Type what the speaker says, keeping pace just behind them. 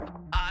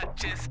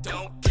Just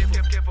don't give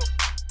up.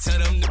 Tell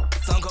them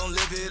niggas I'm gon'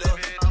 live it up.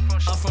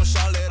 I'm from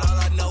Charlotte, all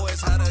I know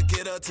is how to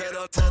get up. Tell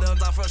them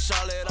I'm from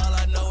Charlotte, all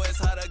I know is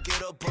how to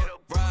get up.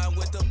 Ride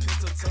with the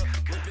pistol tuck,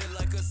 whip it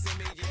like a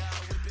semi, yeah,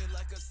 whip it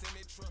like a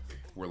semi truck.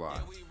 We're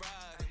live.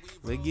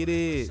 Let's get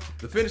it.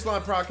 The Finish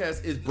Line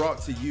Podcast is brought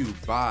to you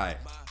by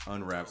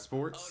Unwrap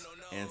Sports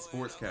and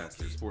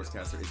Sportscaster.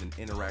 Sportscaster is an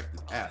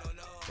interactive app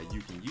that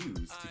you can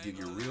use to give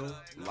you real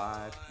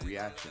live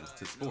reactions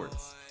to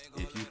sports.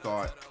 If you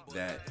thought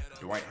that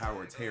Dwight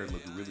Howard's hair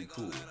looked really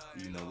cool,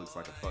 even though it looks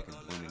like a fucking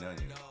blooming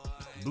onion,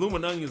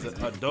 Blooming onions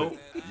are dope,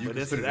 but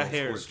that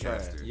hair is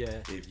trash. Yeah.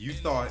 If you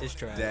thought It's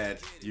trash.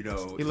 that, you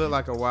know, He looked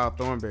like a wild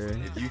thornberry.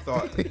 if you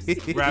thought,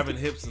 Grabbing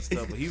hips and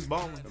stuff, but he's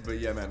balling. but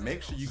yeah, man,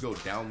 make sure you go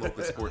download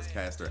the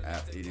Sportscaster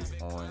app. It is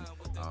on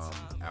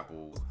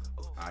Apple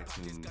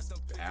iTunes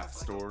App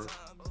Store.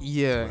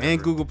 Yeah, whatever.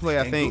 and Google Play,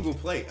 I And think. Google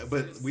Play,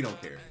 but we don't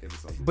care if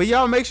it's on Google. But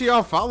y'all make sure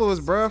y'all follow us,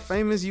 bro.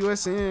 Famous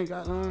USN.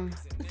 Got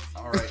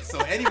All right. So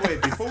anyway,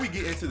 before we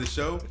get into the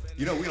show,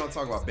 you know we don't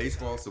talk about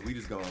baseball, so we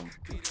just gonna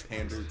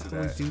pander to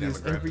that do this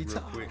demographic every real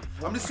time. quick.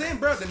 I'm just saying,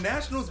 bro, the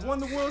Nationals won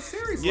the World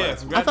Series. Yes,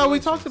 last week. I thought we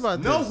talked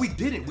about this. No, we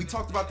didn't. We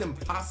talked about them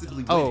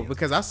possibly winning. Oh,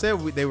 because I said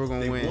they were gonna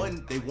they win.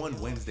 won. They won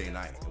Wednesday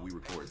night, and we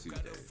record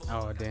Tuesday.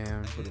 Oh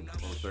damn. Or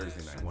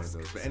Thursday night, one of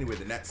those. But anyway,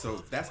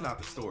 so that's not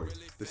the story.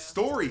 The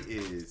story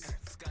is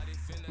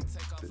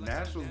the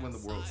Nationals win the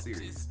World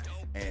Series,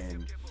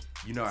 and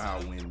you know how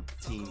when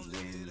teams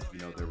win, you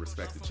know, their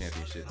respective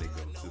championship, they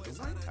go to the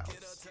White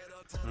House.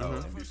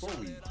 And before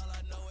we, my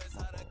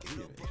fault, we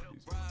didn't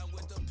introduce me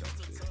on some dumb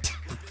shit.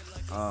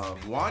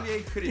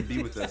 Wanye couldn't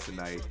be with us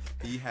tonight.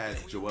 He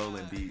has Joel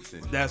Embiid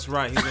syndrome. That's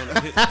right. He's on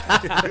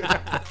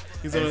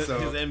he's on And so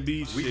his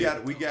MB we shit.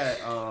 got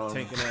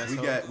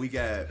we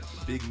got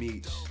Big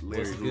Meech,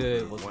 Larry What's Hoover,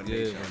 good? What's One good?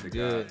 Nation What's Under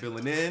good? God,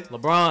 filling in.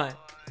 LeBron.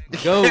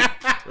 Goat.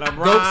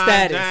 LeBron Goat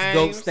status. James.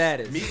 Goat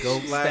status. Meech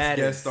Goat last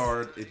status. guest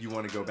starred, if you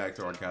want to go back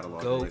to our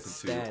catalog Goat and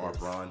listen to our status.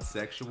 Bronze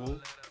Sexual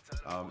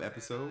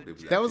episode.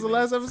 That was the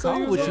last episode. Call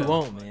you it was what you on?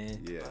 want, man.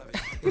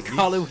 Yeah.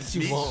 Call it what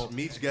you want.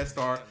 Meech guest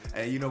star,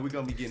 and you know we're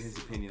gonna be getting his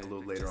opinion a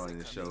little later on in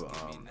the show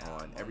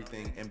on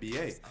everything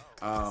NBA.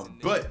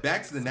 But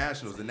back to the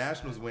Nationals. The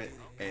Nationals went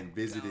and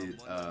visited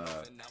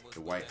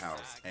the White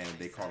House, and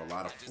they caught a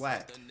lot of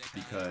flack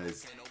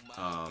because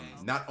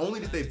not only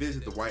did they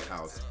visit the White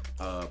House,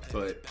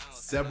 but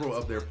several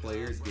of their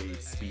players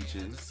gave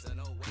speeches,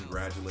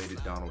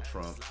 congratulated Donald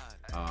Trump.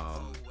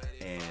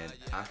 And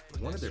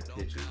one of their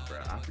pitchers, bro,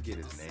 I forget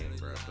his name,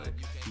 bro, but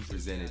he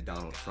presented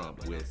Donald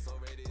Trump with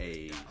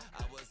a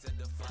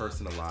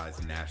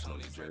personalized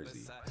Nationals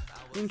jersey.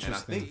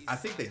 Interesting. And I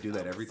think they do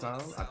that every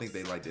time. I think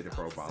they like did it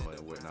for Obama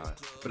and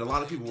whatnot. But a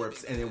lot of people were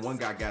upset, and then one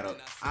guy got up.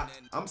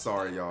 I'm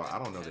sorry, y'all. I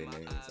don't know their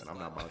names, and I'm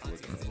not about to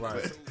look at them.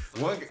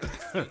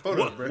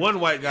 Right. One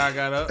White guy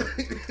got up.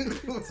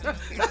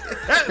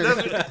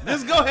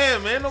 Just go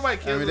ahead, man. Nobody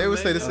cares. I mean, they would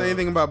say the same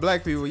thing about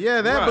black people.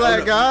 Yeah, that Right, black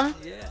hold guy.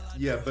 Yeah.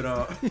 Yeah, but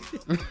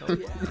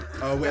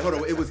wait, hold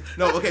on. It was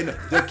no.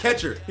 Their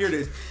catcher. Here it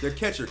is. Their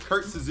catcher,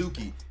 Kurt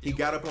Suzuki. He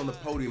got up on the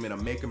podium in a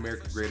 "Make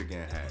America Great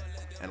Again" hat,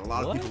 and a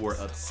lot of people were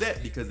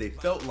upset because they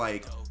felt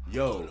like,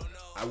 yo,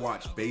 I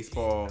watch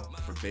baseball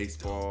for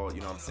baseball.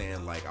 You know what I'm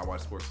saying? Like I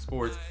watch sports for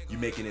sports. You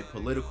making it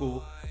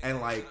political, and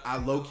like I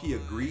low key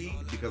agreed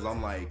because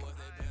I'm like,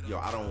 yo,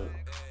 I don't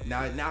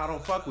now I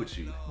don't fuck with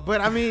you. But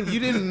I mean, you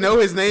didn't know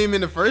his name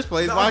in the first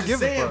place. No, Why I'm just give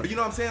saying, a fuck? but you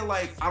know what I'm saying?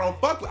 Like I don't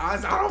fuck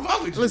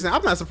with you. Listen,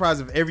 I'm not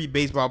surprised if every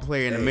baseball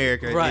player in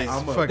America Right. is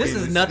I'm a- fucking. This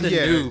is nothing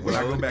yeah. new, When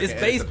I bro. go back It's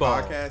and edit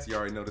baseball. the podcast, you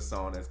already know the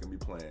song that's gonna be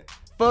playing.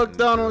 Fuck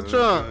Donald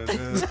Trump.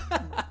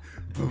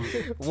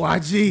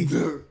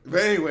 YG. But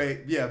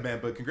anyway, yeah, man.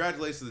 But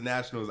congratulations to the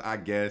Nationals. I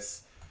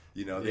guess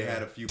you know they Yeah.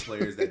 had a few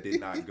players that did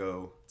not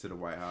go to the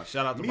White House.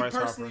 Shout out to Me Bryce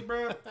personally,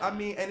 Harper. bro. I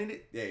mean,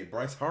 hey,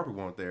 Bryce Harper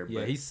won't there.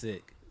 Yeah, but, he's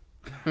sick.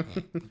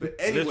 But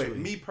anyway, Literally.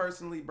 me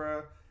personally,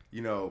 bro.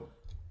 You know,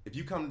 if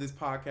you come to this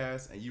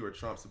podcast and you are a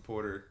Trump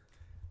supporter,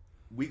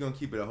 we gonna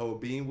keep it a whole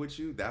being with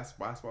you. That's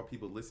why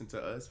people listen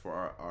to us for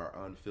our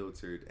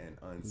unfiltered and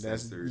That's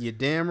uncensored. you're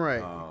damn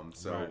right.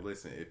 So Right.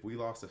 listen, if we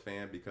lost a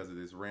fan because of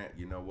this rant,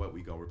 you know what?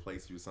 We gonna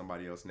replace you with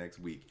somebody else next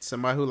week.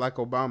 Somebody who like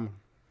Obama.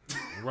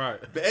 Right.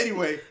 But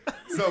anyway,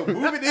 so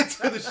moving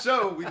into the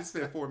show, we just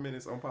spent 4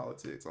 minutes on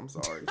politics. I'm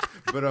sorry.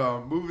 But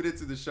moving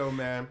into the show,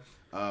 man,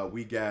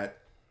 we got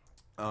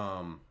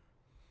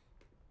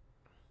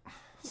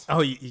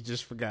Oh, you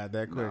just forgot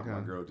that quick, my huh?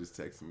 girl just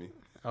texted me.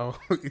 Oh,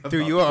 it threw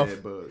about you off.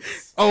 bed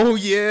bugs. Oh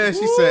yeah,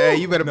 she said, "Hey,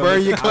 you better No,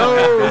 burn listen, your I got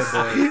clothes. bed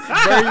bugs.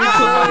 Burn your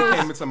Somebody clothes."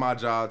 came into my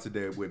job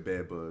today with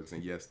bed bugs,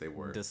 and yes, they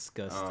were.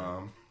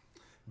 Disgusting.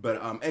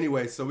 But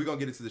anyway, so we're gonna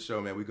get into the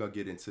show, man. We're gonna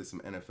get into some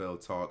NFL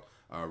talk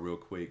real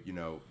quick. You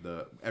know,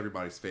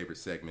 everybody's favorite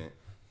segment,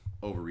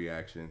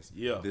 overreactions.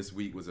 Yeah. This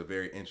week was a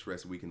very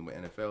interesting week in the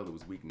NFL. It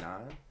was week 9.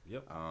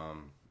 Yep.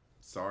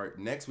 Sorry,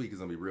 next week is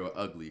gonna be real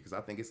ugly because I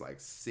think it's like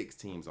 6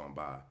 teams on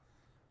bye.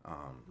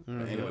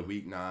 But anyway,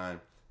 week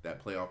 9,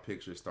 that playoff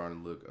picture is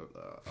starting to look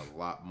a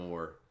lot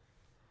more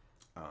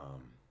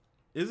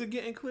Is it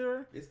getting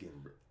clearer? It's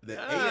getting the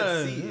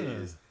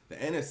AFC is. The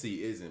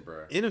NFC isn't,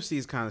 bro. NFC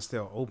is kind of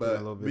still open a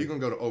little bit. We're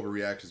going to go to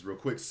overreactions real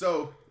quick.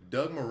 So,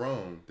 Doug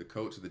Marrone, the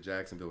coach of the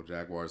Jacksonville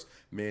Jaguars,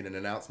 made an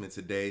announcement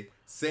today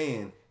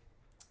saying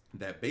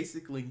that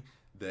basically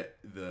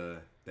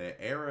the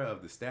era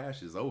of the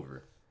stash is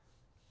over.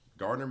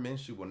 Gardner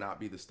Minshew will not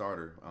be the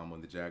starter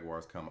when the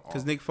Jaguars come off.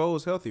 Because Nick Foles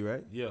is healthy,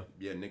 right? Yeah.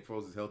 Yeah, Nick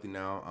Foles is healthy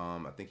now.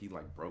 I think he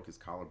broke his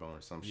collarbone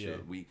or some shit.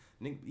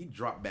 He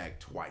dropped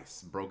back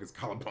twice, broke his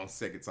collarbone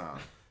second time.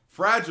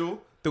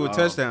 Fragile. Threw a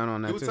touchdown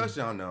on that too. Threw a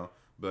touchdown now,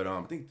 but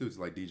I think it was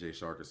like DJ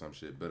Shark or some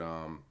shit. But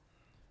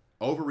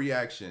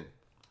overreaction.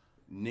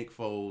 Nick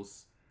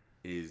Foles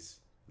is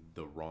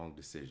the wrong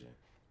decision.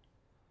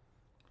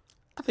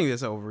 I think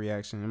that's an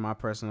overreaction in my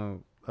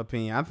personal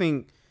opinion. I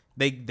think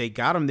they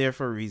got him there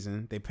for a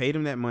reason. They paid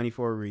him that money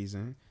for a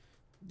reason.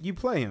 You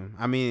play him.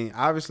 I mean,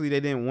 obviously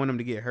they didn't want him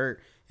to get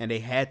hurt, and they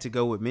had to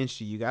go with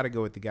Minshew. You got to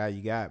go with the guy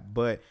you got,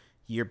 but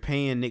you're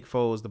paying Nick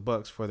Foles the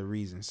bucks for the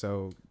reason.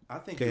 So I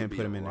think it'll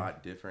be a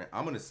lot different.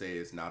 I'm going to say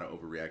it's not an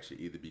overreaction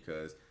either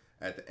because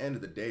at the end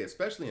of the day,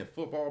 especially in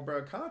football,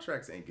 bro,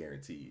 contracts ain't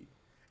guaranteed.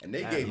 And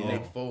they gave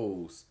Nick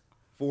Foles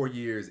 4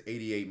 years,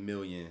 $88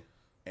 million,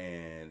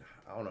 and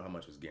I don't know how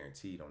much was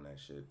guaranteed on that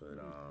shit, but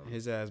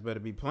his ass better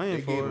be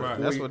playing for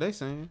it. That's what they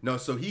saying. No,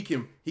 so he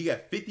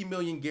got $50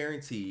 million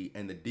guaranteed,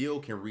 and the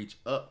deal can reach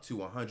up to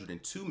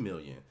 $102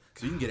 million.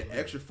 So you can get an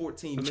extra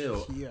 $14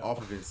 mil off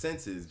of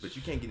incentives, but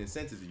you can't get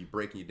incentives if you're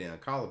breaking your damn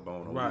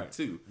collarbone on week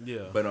 2.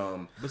 Yeah, but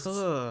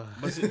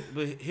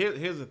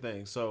here's the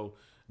thing. So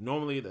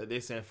normally they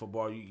say in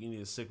football you need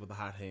to stick with the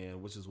hot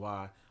hand, which is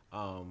why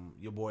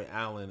your boy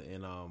Allen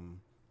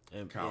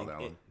and Kyle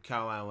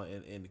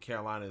Allen and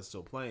Carolina is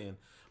still playing.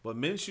 But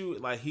Minshew,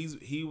 like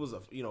he was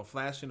a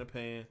flash in the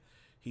pan.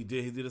 He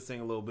did his thing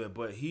a little bit,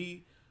 but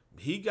he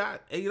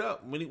got ate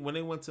up when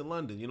they went to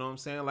London. You know what I'm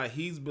saying? Like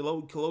he's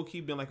low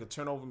key been like a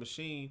turnover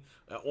machine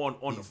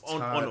on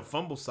the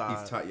fumble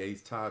side.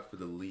 He's tied for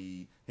the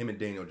lead. Him and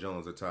Daniel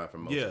Jones are tied for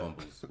most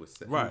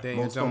fumbles.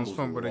 Daniel Jones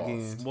fumbled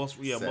again. Most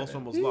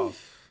fumbles lost.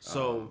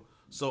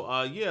 So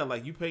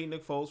like you paid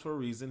Nick Foles for a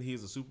reason.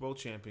 He's a Super Bowl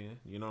champion.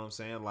 You know what I'm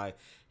saying? Like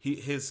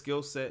his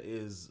skill set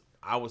is,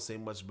 I would say,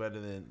 much better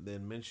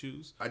than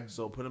Minshew's.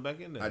 So put him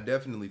back in there. I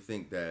definitely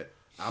think that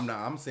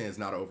I'm saying it's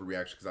not an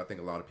overreaction because I think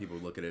a lot of people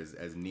look at it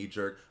as knee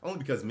jerk. Only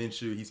because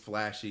Minshew, he's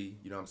flashy.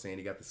 You know what I'm saying?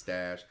 He got the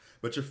stash.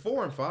 But you're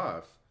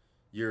 4-5.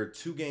 You're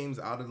 2 games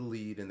out of the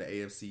lead in the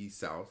AFC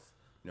South.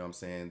 You know what I'm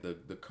saying?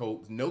 The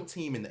Colts, no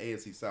team in the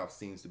AFC South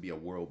seems to be a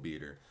world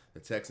beater. The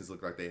Texans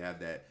look like they have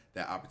that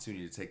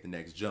opportunity to take the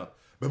next jump.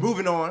 But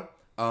moving on,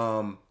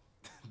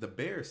 the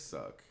Bears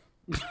suck.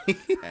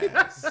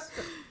 Ass.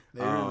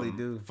 They really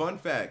do. Fun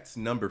fact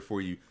number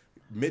for you.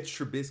 Mitch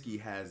Trubisky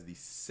has the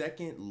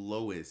second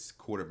lowest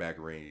quarterback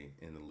rating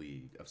in the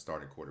league of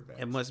starting quarterbacks.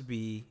 It must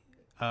be.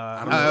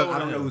 I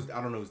don't know who's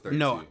 32.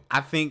 No,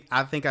 I think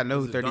I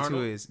know who 32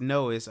 Darnold? is.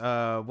 No, it's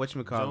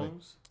whatchamacallit?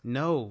 Jones?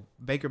 No,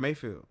 Baker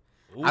Mayfield.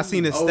 Ooh. I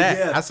seen the stat.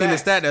 Yeah, I seen the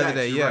stat the other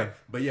day. Yeah, right.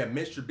 But yeah,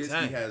 Mitch Trubisky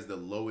Dang. has the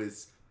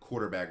lowest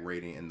quarterback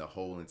rating in the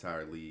whole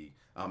entire league.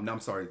 No, I'm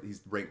sorry,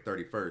 he's ranked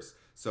 31st.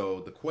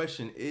 So the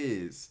question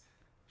is,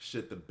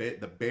 should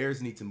the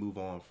Bears need to move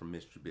on from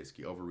Mitch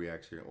Trubisky?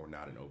 Overreaction or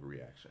not an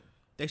overreaction?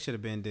 they should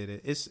have been did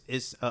it.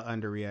 It's a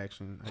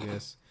underreaction, I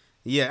guess.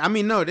 Yeah, I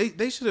mean, no,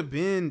 they should have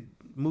been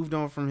moved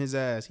on from his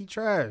ass. He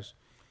trash.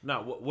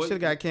 No, what Should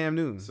have got Cam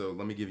Newton. So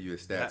let me give you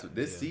his stats.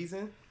 This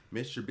season,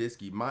 Mitch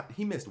Trubisky,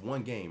 he missed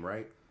one game,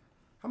 right?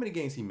 How many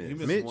games he missed? He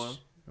missed Mitch, one.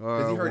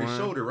 Because he hurt his one.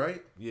 shoulder,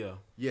 right? Yeah.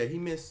 Yeah, he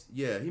missed.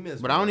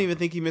 But I don't even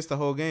think he missed the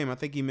whole game. I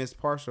think he missed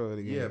partial of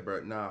the game. Yeah,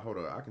 bro. Nah, hold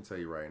on. I can tell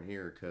you right in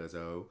here, cuz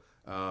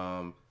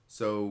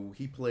so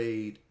he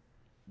played.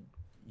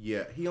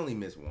 Yeah, he only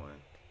missed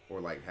one or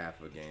like half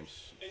of a game.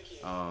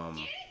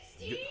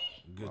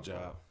 Good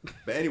job.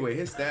 But anyway,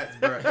 his stats,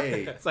 bro.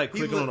 Hey, It's like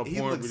clicking on a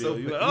porn video. So,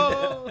 You're like,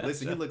 oh.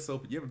 Listen, he looks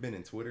so. You ever been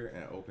in Twitter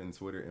and open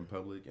Twitter in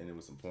public and it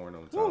was some porn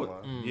on the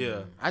timeline?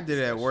 Yeah. I did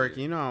it at work. shit.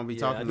 You know, I don't be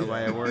talking to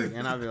nobody at work,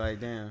 and I'll be like,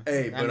 damn.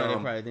 Hey, I know they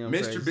but probably think I'm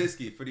Mr.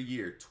 crazy. Trubisky for the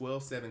year,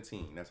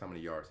 12-17. That's how many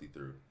yards he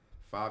threw.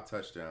 5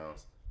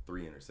 touchdowns,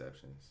 3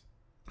 interceptions.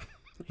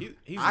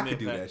 He's I an could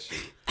do impact. that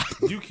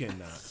shit. You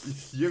cannot.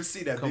 You ever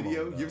see that Come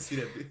video? on, You ever see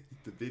the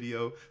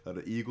video of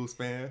the Eagles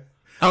fan?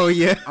 Oh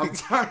yeah. I'm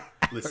tired.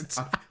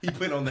 Listen, he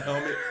put on the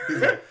helmet. He's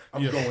like,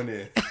 I'm going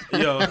in.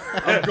 Yo,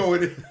 I'm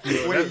going in.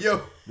 Wait,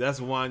 yo.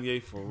 that's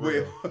Wanye for Wait,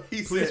 real.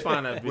 he Please said,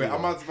 find that video. Wait, I'm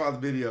about to find the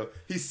video.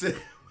 He said,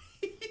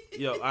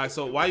 Yo, all right.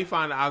 So why you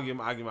find? I'll give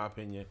my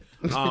opinion.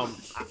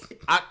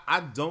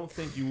 I don't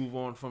think you move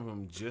on from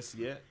him just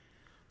yet.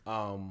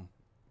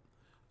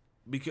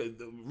 Because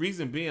the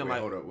reason being, wait, like,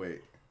 hold up,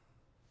 wait.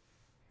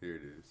 Here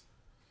it is.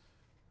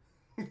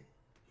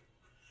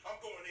 I'm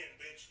going in,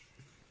 bitch.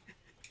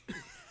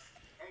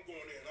 I'm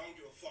going in. I don't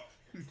give a fuck.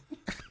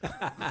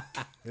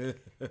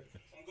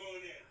 I'm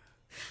going in.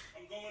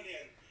 I'm going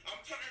in.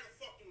 I'm tired of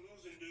fucking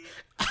losing, dude.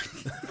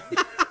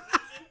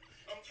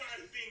 I'm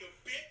tired of being a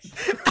bitch.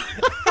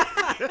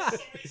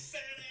 Sorry,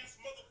 sad ass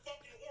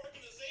motherfucking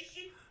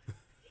organization.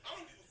 I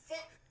don't give a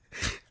fuck.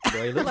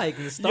 Boy, He look like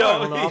he can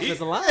start on the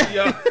offensive line.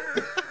 Yo,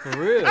 For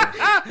real.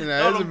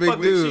 That's a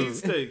big dude.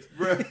 Cheesesteaks.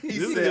 Bro,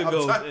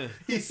 This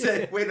he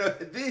said, wait up.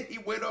 Then he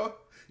went on.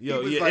 Yo,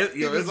 he was yeah, like,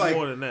 it's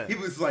more than that. He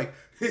was like,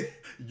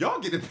 y'all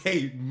getting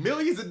paid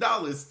millions of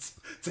dollars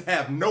to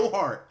have no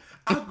heart.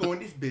 I'm going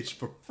this bitch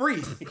for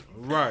free.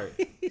 Right.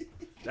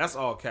 That's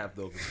all cap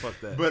though. Cause fuck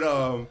that. But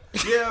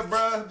yeah,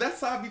 bro, that's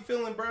how I be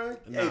feeling, bro.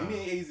 Nah. Hey,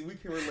 me and AZ, we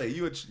can relate.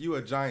 You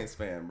a Giants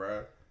fan,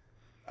 bro.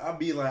 I'll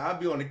be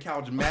on the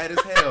couch mad as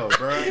hell,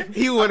 bro.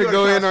 He want to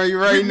go in on you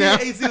right now.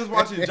 Me and AZ was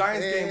watching the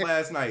Giants game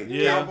last night.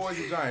 Yeah. Cowboys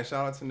and Giants.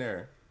 Shout out to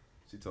Nair.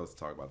 She told us to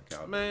talk about the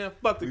Cowboys. Man,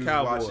 fuck the We was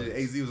Cowboys. watching.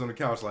 AZ was on the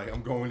couch like,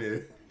 I'm going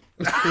in.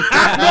 No,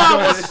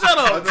 shut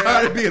I'm up.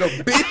 tired of being a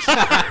bitch.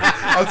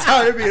 I'm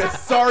tired of being a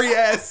sorry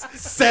ass,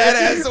 sad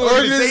ass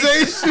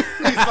organization.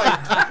 He's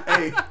like,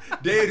 hey,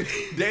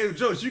 Dave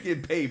Jones, you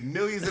get paid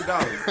millions of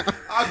dollars.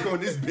 I'm going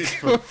this bitch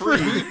for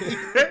free.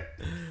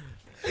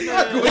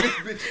 I'm going this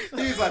bitch.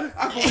 He's like,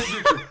 I'm going this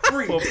bitch for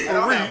free. And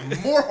I'll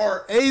have more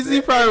heart. AZ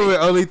probably would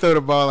only throw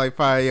the ball like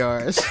 5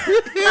 yards.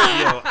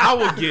 Yo, I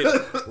would get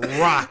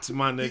rocked,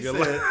 my nigga.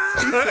 He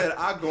said,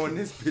 I'm going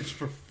this bitch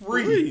for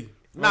free.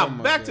 Now,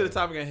 my back to God. the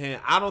topic at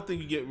hand. I don't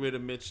think you get rid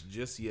of Mitch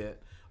just yet.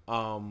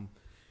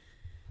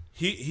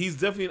 He's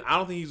definitely. I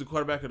don't think he's a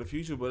quarterback of the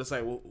future. But it's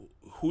like, well,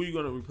 who are you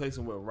going to replace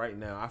him with right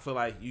now? I feel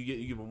like you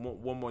give him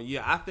one more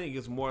year. I think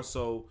it's more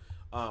so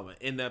an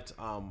inept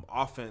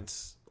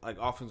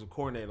offensive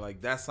coordinator,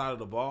 like that side of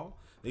the ball.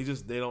 They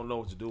don't know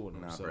what to do with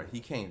him. Nah, So bro,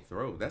 he can't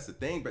throw. That's the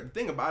thing. But the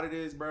thing about it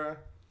is, bro,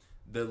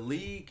 the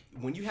league,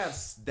 when you have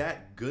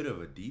that good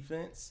of a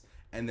defense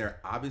and they're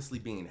obviously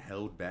being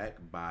held back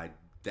by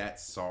that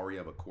sorry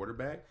of a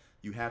quarterback,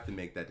 you have to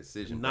make that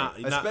decision.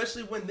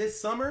 Especially when this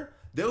summer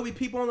there'll be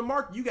people on the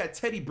market. You got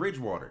Teddy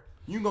Bridgewater.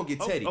 You can go get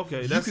Teddy.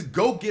 Okay, you could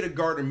go get a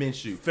Gardner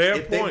Minshew. Fair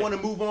if point. they want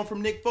to move on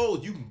from Nick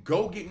Foles, you can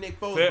go get Nick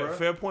Foles, bro.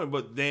 fair point.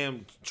 But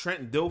damn,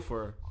 Trent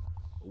Dilfer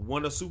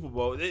won a Super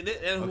Bowl. And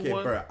who Okay,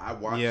 won? bro, I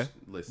watched. Yeah.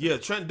 Listen. Yeah,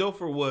 Trent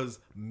Dilfer was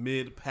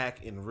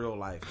mid-pack in real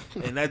life,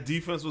 and that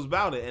defense was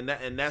about it, and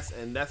that's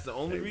the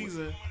only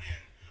reason. I'm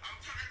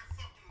tired of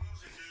fucking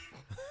losing,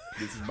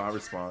 dude. This is my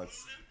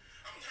response.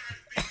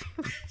 I'm tired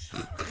of being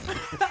a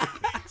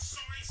bitch.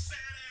 Sorry, sad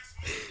ass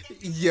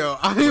motherfucker. Yo,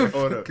 I am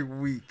Hold up.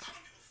 fucking weak. I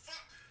don't give a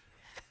fuck.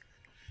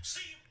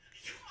 See,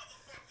 you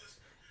motherfuckers,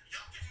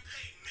 y'all getting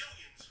paid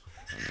millions to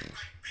act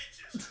like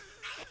bitches.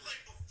 I play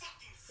for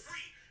fucking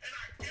free, and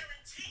I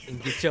guarantee you. And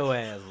get your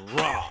ass rocked.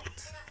 More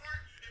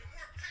heart and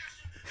more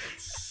passion than you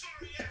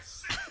sorry ass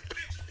sack of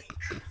bitches will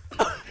ever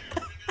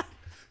fucking have, nigga.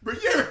 But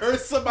you ever heard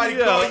somebody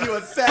Yeah. call you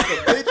a sack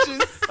of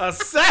bitches? A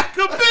sack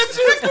of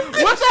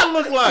bitches? What that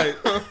look like?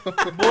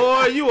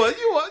 Boy, you a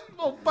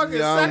fucking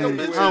Yeah, sack of I'm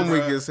bitches.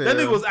 weak as hell. That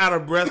nigga was out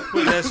of breath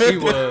putting that shit,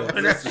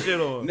 putting that shit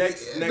on.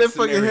 Next that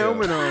fucking scenario.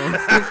 helmet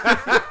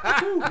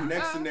on.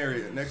 Next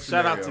scenario.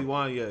 Shout out to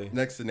Wanye.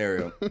 Next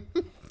scenario.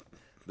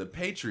 The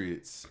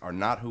Patriots are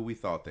not who we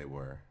thought they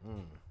were.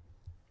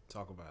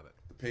 Talk about it.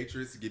 The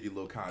Patriots, to give you a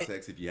little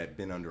context, if you had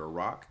been under a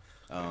rock,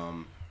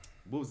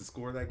 what was the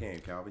score of that game,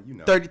 Calvin? You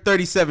know.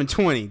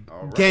 37-20.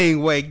 All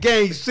right.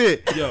 Gang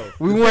shit. Yo,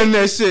 We won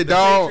that shit, The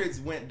dog. Patriots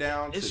went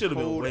down It to should've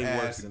been cold way worse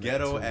ass, than that,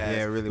 ghetto too. ass.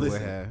 Yeah, it really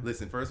would have.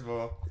 Listen, first of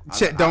all,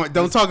 Shit,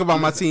 don't talk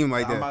about my team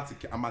like that.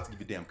 I'm about to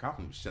give you a damn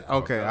compliment. Shut the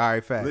Okay, fuck all up.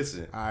 right, facts.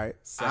 Listen, All right.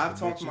 I've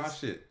talked my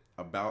shit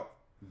about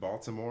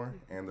Baltimore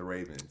and the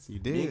Ravens. You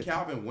Me and did.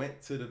 Calvin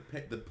went to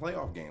the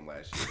playoff game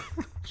last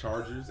year.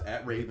 Chargers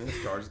at Ravens.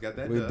 Chargers got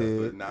that We dub,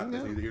 did. but not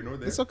Yeah. neither here nor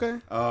there. It's okay.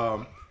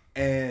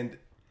 And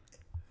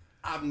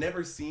I've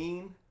never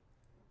seen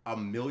a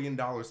 $1 million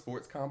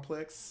sports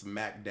complex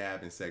smack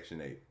dab in Section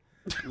 8.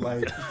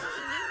 Like,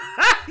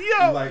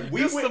 yo, like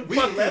we this went, the we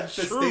fucking left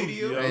the truth,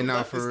 stadium, yo. Hey, we nah,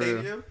 left the for real.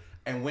 stadium,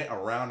 and went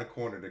around the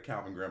corner to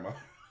Calvin Grandma.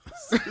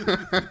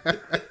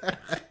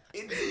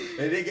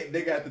 And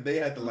they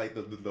had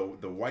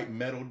the white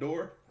metal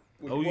door.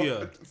 Oh,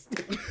 yeah.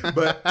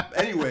 But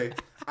anyway,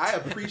 I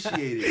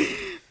appreciated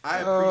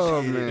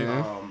Oh,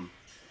 man.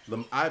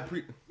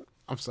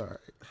 I'm sorry.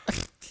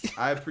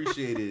 I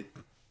appreciated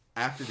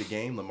after the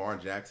game Lamar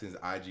Jackson's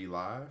IG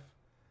Live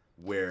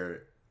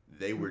where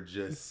they were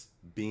just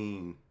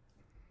being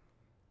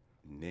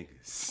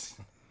niggas.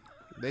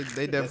 They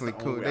the definitely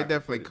only cool. way I They can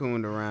definitely put it.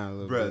 cooned around a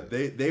little Bruh,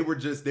 bit. they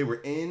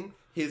were in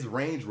his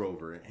Range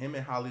Rover, him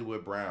and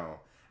Hollywood Brown.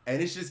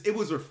 And it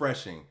was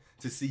refreshing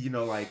to see,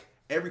 like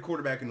every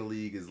quarterback in the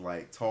league is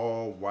like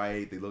tall,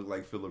 white, they look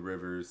like Phillip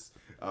Rivers.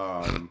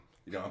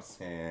 You know what I'm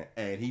saying?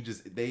 And he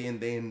just they in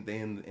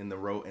the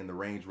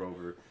Range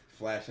Rover,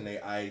 flashing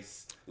their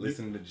ice,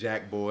 listening to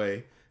Jack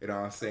Boy. You know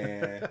what I'm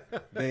saying?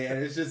 And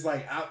it's just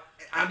like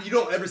you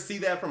don't ever see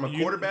that from a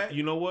quarterback.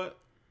 You know what?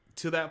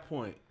 To that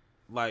point,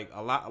 like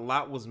a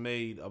lot was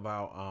made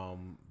about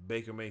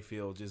Baker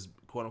Mayfield just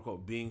quote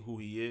unquote being who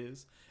he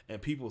is,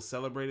 and people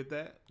celebrated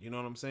that. You know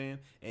what I'm saying?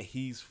 And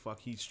he's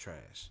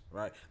trash,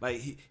 right? Like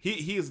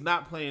he is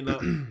not playing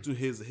up to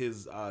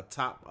his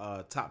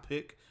top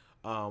pick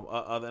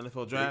of the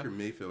NFL draft. Baker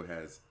Mayfield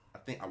has,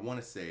 I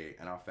want to say,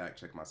 and I'll fact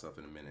check myself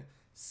in a minute,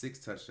 6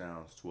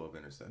 touchdowns, 12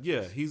 interceptions.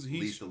 Yeah, he's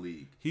leads the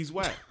league. He's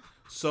whack.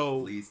 So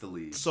leads the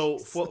league. So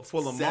for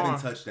Lamar, 7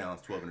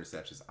 touchdowns, 12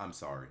 interceptions. I'm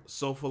sorry.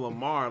 So for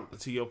Lamar,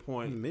 to your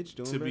point, Mitch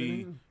to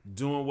be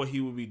doing what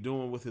he would be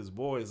doing with his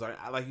boys,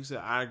 like you said,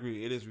 I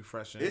agree. It is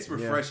refreshing. It's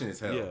refreshing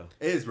as hell. Yeah.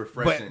 It is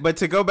refreshing. But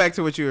to go back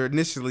to what you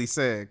initially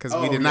said, because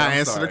we did not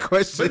answer the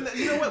question. But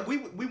you know what?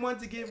 We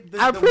wanted to give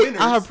the winners.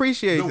 I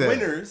appreciate the that.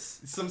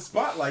 winners some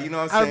spotlight. You know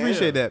what I'm saying? I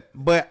appreciate that.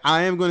 But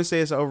I am going to say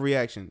it's an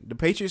overreaction. The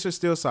Patriots are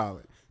still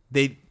solid.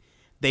 They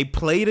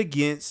played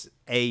against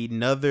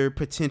another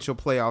potential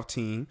playoff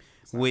team,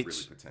 Really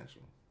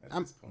potential at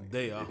this point.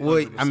 They are.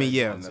 Well, I mean,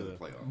 yeah.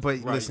 But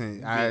Right.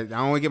 listen, I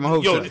don't want to get my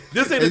hopes up.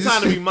 This ain't the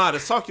time to be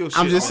modest. Talk your shit.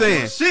 I'm just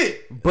saying.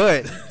 Shit.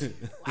 But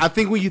I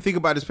think when you think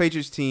about this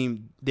Patriots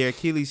team, their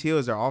Achilles heel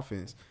is their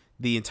offense.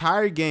 The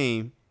entire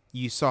game,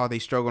 you saw they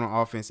struggled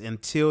on offense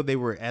until they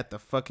were at the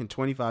fucking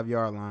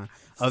 25-yard line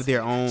of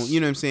their own, you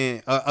know what I'm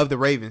saying, of the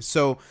Ravens.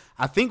 So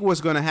I think what's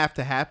going to have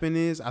to happen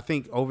is, I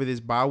think over this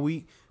bye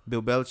week,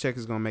 Bill Belichick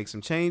is going to make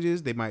some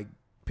changes. They might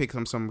pick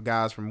some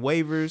guys from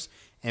waivers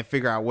and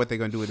figure out what they're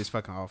going to do with this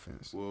fucking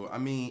offense. Well, I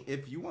mean,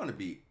 if you want to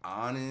be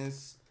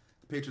honest,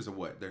 the Patriots are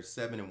what? They're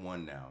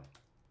 7-1 now.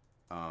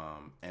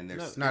 And they're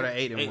not an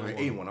 8-1.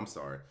 8-1, I'm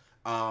sorry.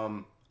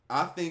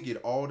 I think it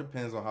all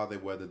depends on how they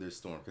weather this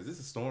storm, because it's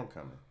a storm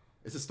coming.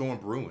 It's a storm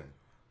brewing.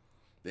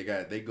 They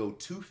go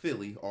to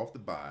Philly off the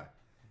bye,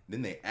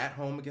 then they at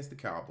home against the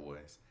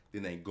Cowboys,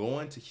 then they go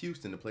into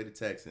Houston to play the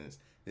Texans,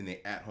 then they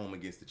at home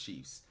against the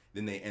Chiefs,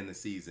 then they end the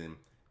season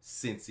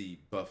Cincy,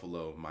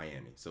 Buffalo,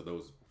 Miami. So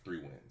those 3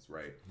 wins,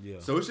 right? Yeah.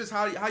 So it's just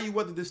how you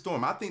weather this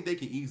storm. I think they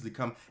can easily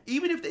come,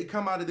 even if they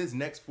come out of this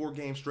next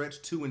 4-game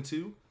stretch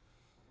 2-2.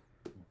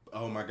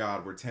 Oh my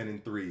God, we're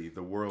 10-3.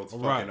 The world's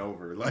fucking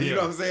over. Like, you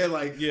know what I'm saying?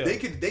 Like, they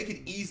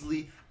could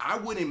easily. I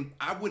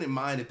wouldn't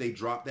mind if they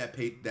dropped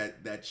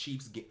that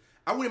Chiefs game.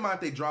 I wouldn't mind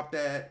if they dropped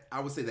that. I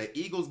would say that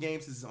Eagles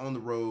game since it's on the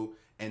road,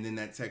 and then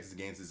that Texas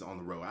game since it's on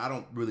the road. I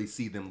don't really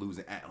see them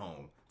losing at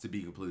home, to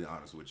be completely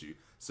honest with you.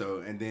 So,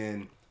 and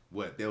then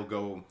what? They'll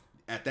go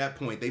at that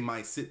point. They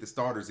might sit the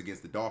starters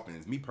against the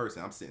Dolphins. Me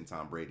personally, I'm sitting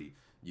Tom Brady,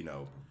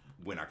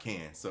 when I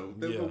can. So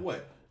they'll go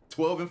what?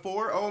 12-4.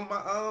 Oh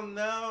my!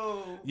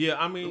 No. Yeah,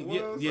 I mean,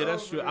 yeah,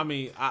 that's true. I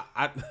mean,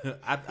 I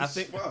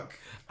think. Fuck.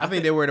 I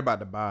think they're worried about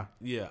the bye.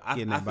 Yeah, I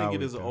think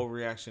it is an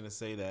overreaction to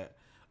say that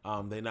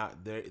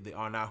they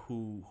are not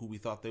who we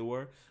thought they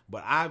were.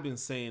 But I've been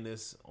saying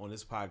this on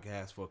this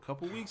podcast for a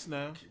couple weeks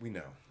now. We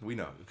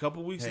know. A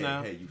couple weeks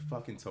now. Hey, you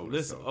fucking told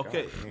listen, us so.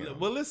 Okay,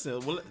 well,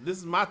 listen. Well, this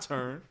is my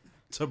turn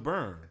to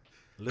burn.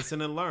 Listen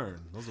and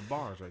learn. Those are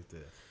bars right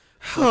there.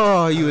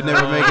 Oh, you would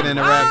never make it in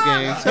the rap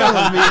game.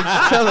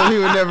 Tell him he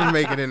would never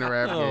make it in the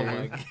rap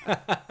game.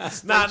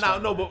 My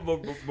God. No,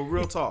 but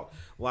real talk.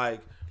 Like,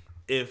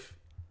 if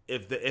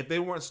they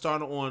weren't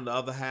starting on the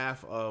other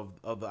half of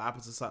the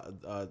opposite side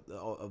of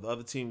the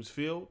other team's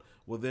field,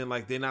 well then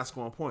like they're not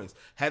scoring points.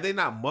 Had they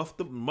not muffed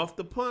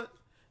the punt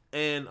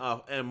and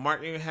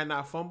Mark Ingram had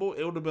not fumbled,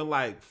 it would have been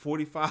like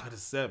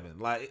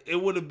 45-7. Like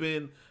it would have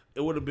been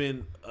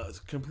a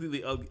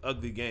completely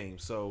ugly game.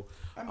 So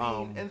I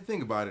mean, and the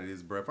thing about it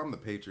is, bro, if I'm the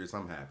Patriots,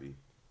 I'm happy.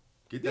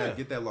 Get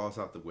that loss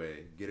out the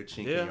way. Get a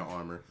chink in your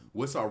armor.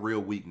 What's our real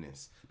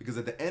weakness? Because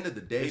at the end of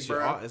the day,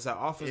 bro, it's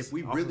our offense. If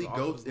we really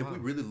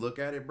look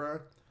at it, bro,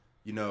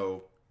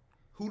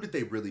 who did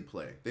they really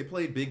play? They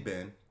played Big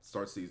Ben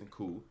start season,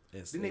 cool.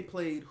 Then they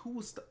played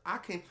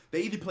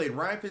they either played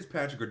Ryan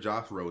Fitzpatrick or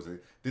Josh Rosen.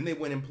 Then they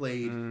went and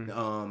played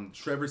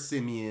Trevor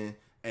Siemian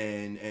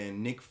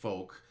and Nick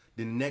Folk.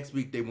 Then next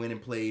week they went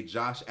and played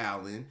Josh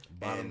Allen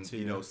and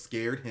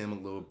scared him a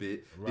little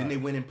bit. Right. Then they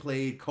went and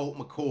played Colt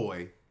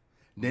McCoy.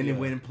 Then they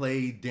went and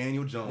played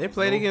Daniel Jones. They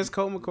played against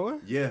Colt McCoy?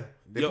 Yeah.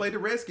 They played the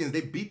Redskins.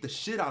 They beat the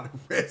shit out of the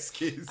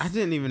Redskins. I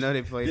didn't even know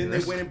they played the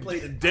Redskins. Then they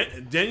went and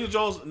played... Daniel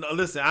Jones... No,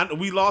 listen,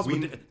 we lost,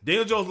 but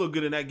Daniel Jones looked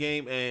good in that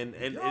game. And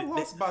y'all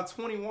lost by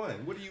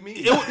 21. What do you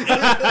mean? No.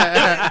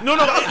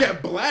 I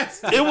got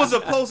blasted. It was a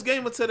close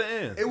game until the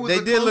end. They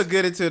did look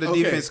good until the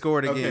defense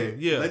scored again. Okay.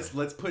 Yeah.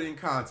 Let's put it in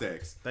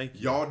context. Thank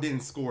you. Y'all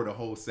didn't score the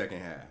whole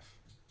second half.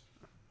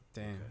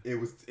 Damn. It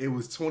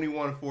was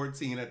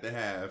 21-14 at the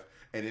half.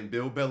 And then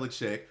Bill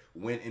Belichick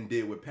went and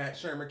did what Pat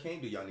Shermer can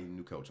do. Y'all need a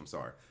new coach. I'm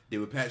sorry. Did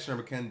what Pat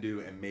Shermer can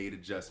do and made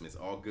adjustments.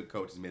 All good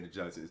coaches made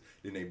adjustments.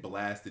 Then they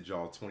blasted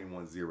y'all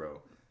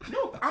 21-0.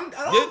 No, I'm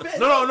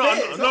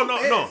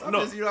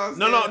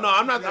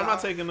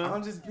not taking that.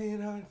 I'm just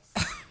being honest.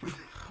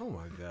 Oh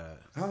my God.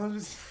 I'm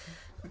just.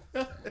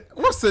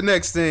 What's the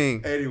next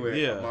thing?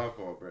 Anyway, my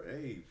fault, bro.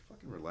 Hey,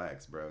 fucking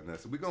relax, bro. Now,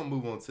 so we're gonna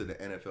move on to the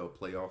NFL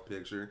playoff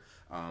picture.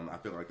 I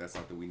feel like that's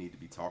something we need to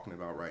be talking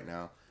about right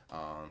now.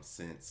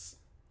 Since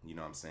you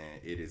know what I'm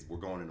saying, we're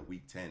going into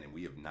week 10 and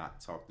we have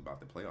not talked about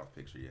the playoff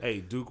picture yet. Hey,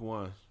 Duke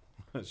won.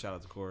 Shout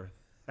out to Corey.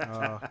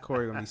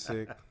 Corey gonna be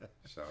sick.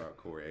 Shout out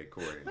Corey. Hey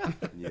Corey,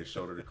 you need a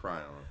shoulder to cry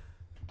on.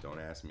 Don't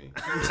ask me.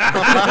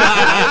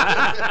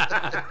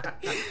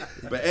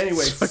 But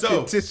anyway,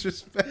 so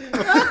disrespect.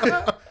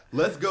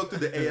 Let's go through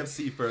the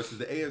AFC first.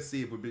 Because the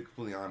AFC, if we're being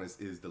completely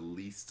honest, is the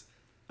least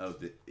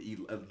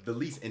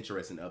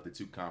interesting of the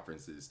two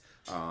conferences.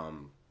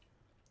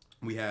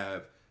 We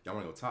have Y'all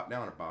want to go top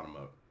down or bottom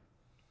up?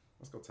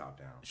 Let's go top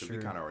down because we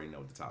kind of already know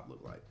what the top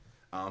look like.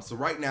 So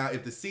right now,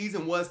 if the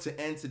season was to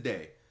end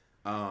today,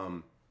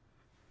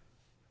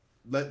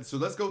 let's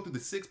go through the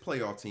 6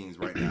 playoff teams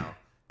right now,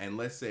 and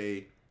let's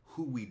say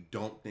who we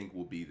don't think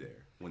will be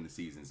there when the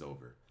season's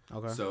over.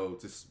 Okay. So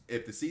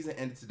if the season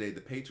ended today, the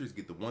Patriots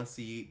get the 1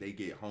 seed. They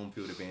get home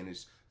field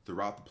advantage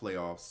throughout the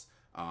playoffs.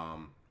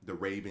 The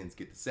Ravens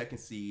get the 2nd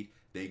seed.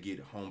 They get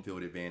home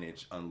field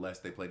advantage unless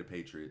they play the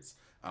Patriots.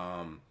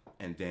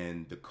 And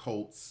then the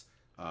Colts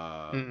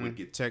would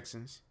get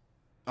Texans.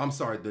 I'm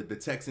sorry, the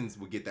Texans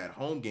would get that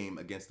home game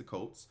against the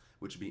Colts,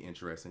 which would be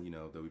interesting. You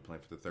know, they'll be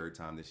playing for the 3rd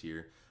time this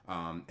year.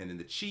 And then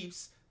the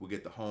Chiefs will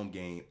get the home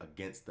game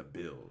against the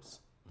Bills.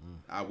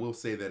 I will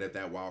say that if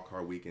that wild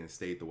card weekend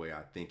stayed the way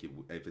I think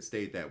if it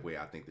stayed that way,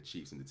 I think the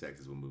Chiefs and the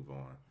Texans will move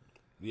on.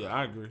 Yeah,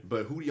 I agree.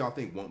 But who do y'all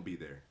think won't be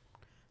there?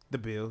 The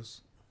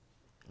Bills.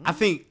 I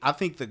think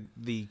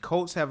the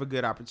Colts have a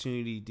good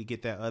opportunity to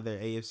get that other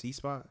AFC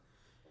spot.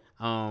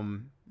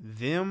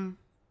 Them,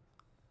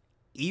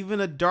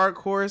 even a dark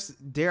horse,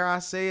 dare I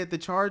say it, the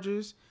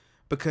Chargers,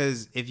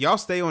 because if y'all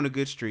stay on a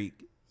good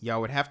streak, y'all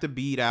would have to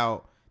beat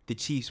out the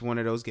Chiefs one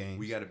of those games.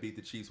 We got to beat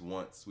the Chiefs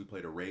once. We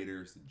play the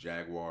Raiders, the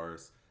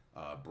Jaguars,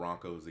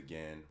 Broncos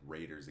again,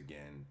 Raiders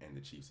again, and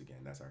the Chiefs again.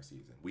 That's our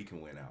season. We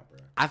can win out, bro.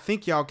 I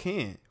think y'all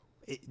can.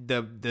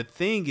 The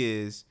thing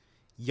is,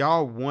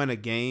 y'all won a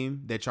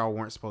game that y'all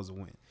weren't supposed to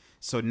win.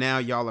 So now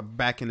y'all are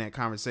back in that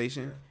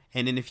conversation. Yeah.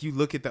 And then if you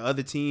look at the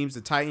other teams,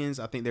 the Titans,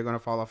 I think they're going to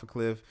fall off a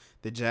cliff.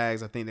 The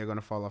Jags, I think they're going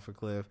to fall off a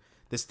cliff.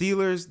 The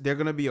Steelers, they're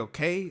going to be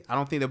okay. I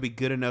don't think they'll be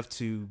good enough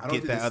to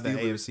get that other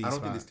AFC spot. I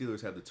don't think the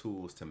Steelers have the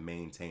tools to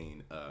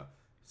maintain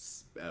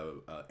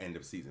end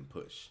of season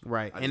push.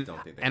 Right.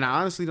 I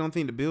honestly don't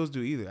think the Bills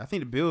do either. I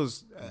think the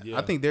Bills,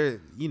 I think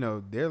they're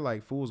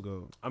like fool's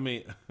gold. I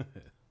mean,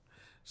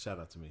 shout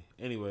out to me.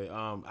 Anyway,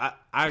 I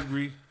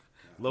agree.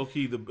 Low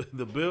key, the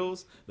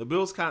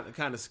Bills kind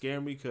of scare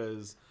me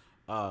because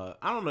I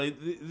don't know.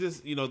 This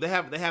they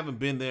haven't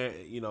been there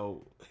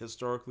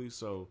historically,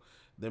 so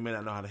they may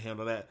not know how to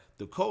handle that.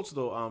 The Colts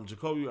though,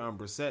 Jacoby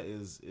Brissett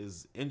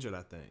is injured,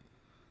 I think.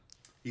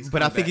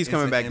 But I think he's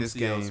coming back this MCL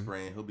game.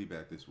 Sprain. He'll be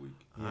back this week.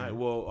 All right.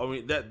 Well, I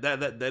mean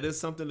that is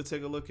something to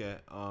take a look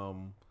at.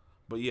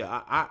 But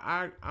yeah,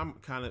 I'm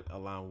kind of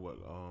aligned with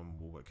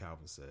what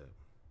Calvin said.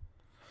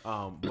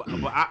 But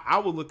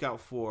I would look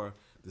out for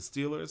the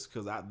Steelers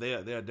because they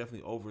are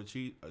definitely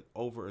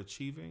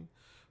overachieving.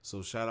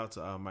 So shout out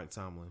to Mike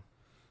Tomlin.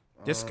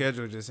 Their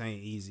schedule just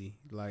ain't easy.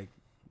 Like,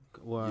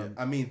 well, yeah,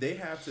 I mean they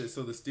have to.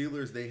 So the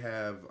Steelers, they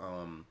have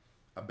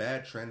a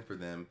bad trend for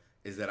them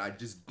is that I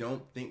just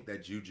don't think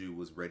that Juju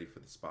was ready for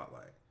the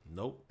spotlight.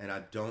 Nope. And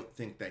I don't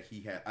think that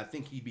he had. I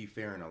think he'd be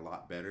faring a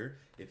lot better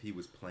if he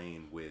was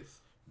playing with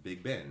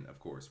Big Ben, of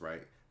course,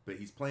 right? But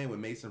he's playing with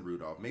Mason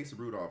Rudolph. Mason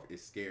Rudolph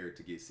is scared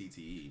to get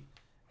CTE.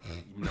 You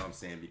know what I'm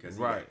saying? Because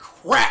he got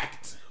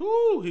cracked.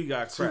 Ooh, he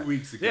got cracked 2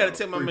 weeks ago. He had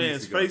to take my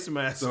man's face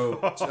mask. So,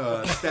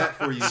 stat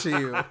for you.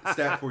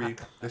 Stat for you.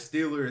 The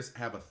Steelers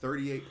have a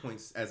 38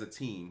 points as a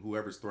team,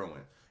 whoever's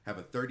throwing, have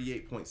a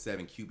 38.7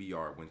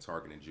 QBR when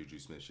targeting Juju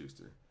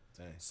Smith-Schuster.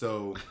 Dang.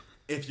 So,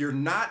 if you're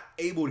not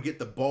able to get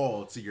the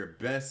ball to your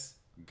best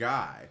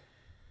guy,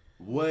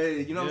 what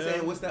you know what I'm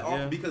saying? What's that?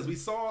 Yeah. Because we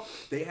saw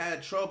they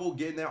had trouble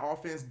getting that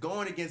offense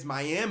going against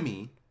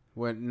Miami.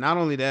 Well, not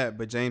only that,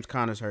 but James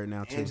Conner's hurt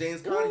now too. And James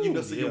Conner, your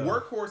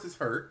workhorse is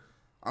hurt.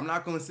 I'm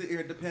not going to sit here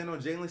and depend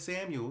on Jalen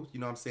Samuels. You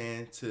know what I'm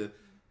saying?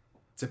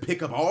 To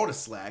pick up all the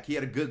slack. He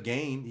had a good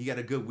game. He had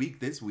a good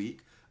week this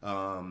week.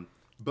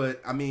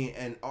 But I mean,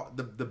 and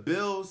the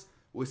Bills.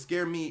 What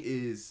scared me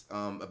is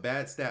a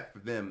bad stat for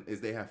them is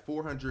they have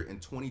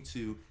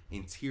 422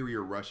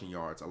 interior rushing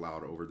yards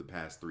allowed over the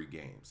past 3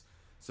 games.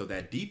 So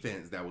that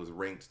defense that was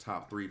ranked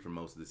top 3 for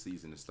most of the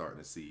season is starting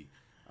to see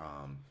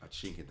a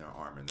chink in their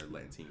arm, and they're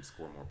letting teams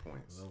score more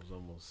points. That was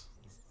almost.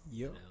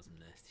 Yep. That was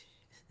nasty.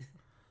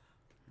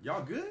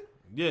 Y'all good?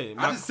 Yeah.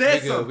 I just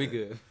said something. We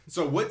good.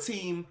 So what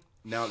team?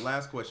 Now,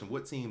 last question.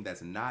 What team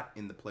that's not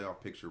in the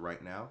playoff picture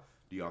right now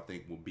do y'all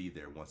think will be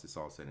there once it's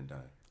all said and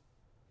done?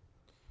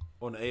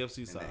 On the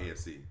AFC side. The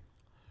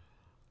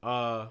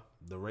AFC.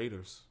 The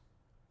Raiders.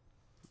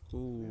 Ooh.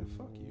 Man,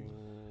 fuck you.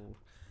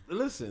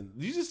 Listen,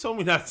 you just told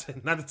me not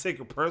to take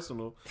it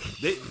personal.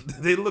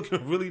 They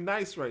looking really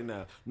nice right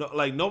now. No,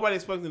 like nobody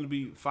expecting them to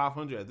be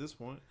 500 at this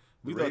point.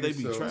 We thought they'd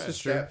be trash. So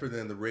stat for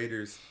them, the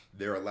Raiders,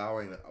 they're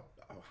allowing a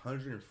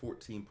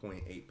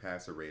 114.8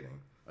 passer rating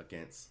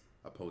against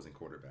opposing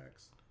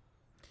quarterbacks.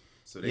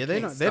 So they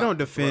don't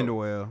defend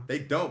well. They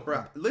don't,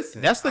 bro.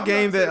 Listen, that's the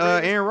game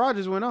that Aaron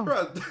Rodgers went on.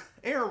 Bro,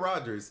 Aaron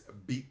Rodgers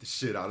beat the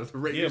shit out of the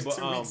Raiders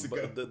 2 weeks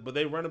ago. But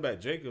they running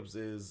back Jacobs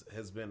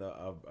has been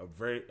a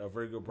very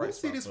good bright spot. We'll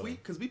see this week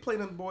because we play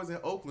them boys in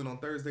Oakland on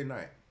Thursday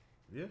night.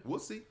 Yeah, we'll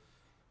see.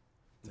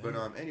 Damn.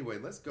 But anyway,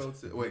 let's go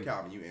to wait.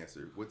 Calvin, you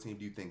answered. What team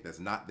do you think that's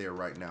not there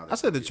right now? I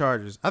said the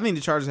Chargers. I think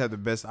the Chargers have the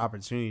best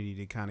opportunity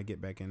to kind of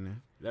get back in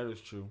there. That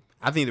is true.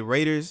 I think the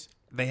Raiders.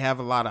 They have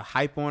a lot of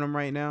hype on them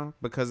right now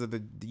because of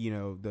the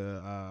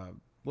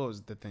what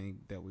was the thing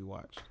that we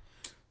watched?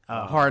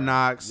 Hard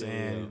Knocks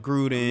and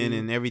Gruden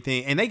and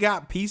everything, and they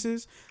got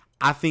pieces.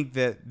 I think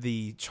that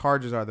the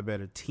Chargers are the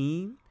better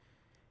team.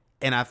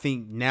 And I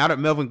think now that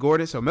Melvin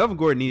Gordon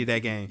needed that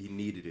game. He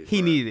needed it.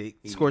 He needed it.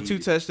 He scored 2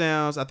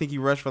 touchdowns. I think he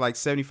rushed for like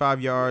 75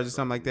 yards or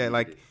something like that.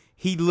 Like,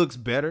 he looks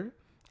better.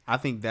 I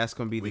think that's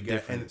going to be the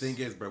difference. And the thing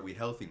is, bro, we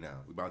healthy now.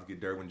 We about to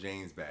get Derwin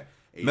James back.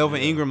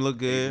 Melvin Ingram looked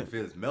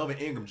good. Melvin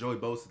Ingram, Joey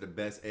Bosa, the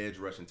best edge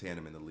rushing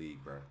tandem in the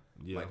league, bro.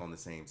 Yeah. Like on the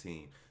same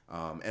team.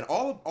 And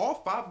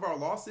all 5 of our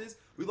losses,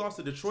 we lost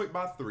to Detroit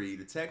by 3,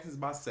 the Texans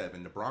by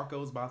 7, the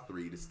Broncos by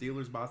 3, the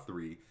Steelers by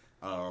 3,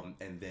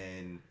 and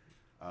then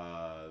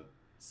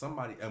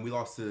we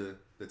lost to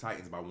the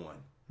Titans by 1.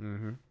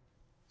 Mm-hmm.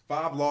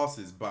 5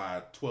 losses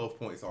by 12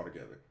 points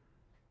altogether.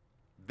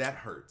 That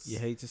hurts. You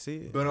hate to see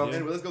it. But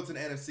anyway, let's go to the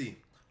NFC.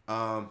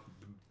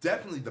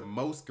 Definitely the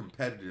most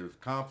competitive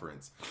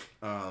conference.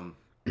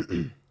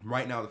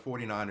 Right now, the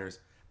 49ers,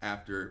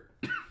 after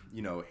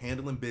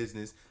handling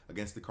business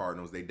against the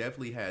Cardinals, they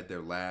definitely had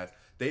their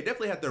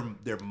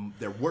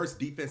worst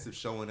defensive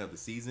showing of the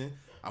season.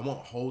 I won't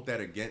hold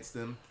that against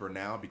them for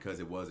now because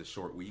it was a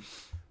short week.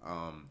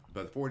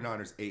 But the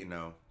 49ers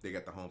 8-0, they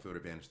got the home field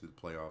advantage through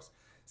the playoffs.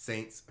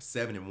 Saints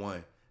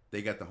 7-1,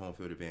 they got the home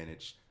field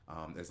advantage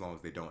as long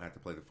as they don't have to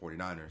play the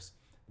 49ers.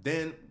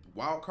 Then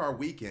wild card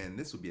weekend,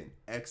 this would be an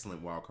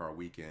excellent wild card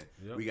weekend.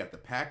 Yep. We got the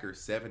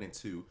Packers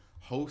 7-2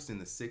 hosting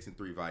the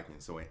 6-3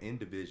 Vikings. So an in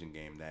division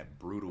game, that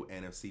brutal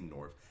NFC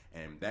North,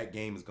 and that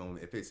game is going.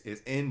 If it's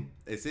in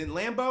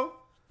Lambeau.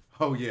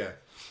 Oh yeah,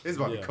 it's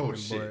about to be cold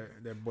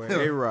shit. That boy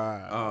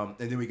A-Rod.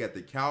 And then we got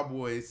the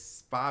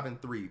Cowboys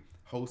 5-3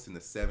 hosting the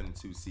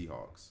 7-2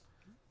 Seahawks.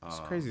 It's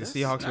crazy. The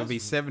Seahawks will be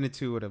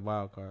 7-2 with a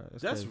wild card.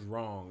 That's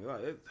wrong.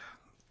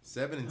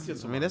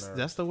 7-2. I mean,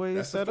 that's the way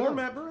it's set up. That's the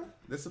format, bro.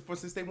 That's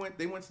since they went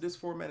to this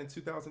format in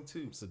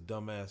 2002. It's a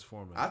dumbass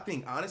format. I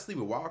think honestly,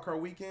 with wild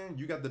card weekend,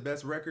 you got the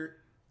best record.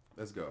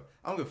 Let's go.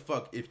 I don't give a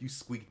fuck if you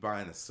squeaked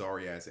by in a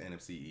sorry ass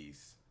NFC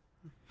East.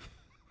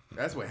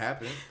 That's what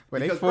happened.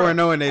 But they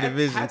 4-0 in their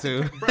division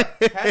too.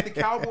 Had the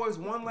Cowboys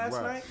won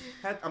last night,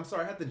 had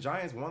the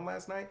Giants won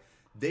last night,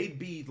 they'd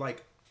be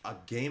like a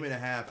game and a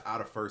half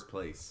out of first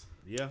place.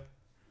 Yeah.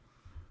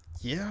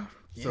 Yeah.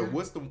 So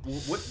what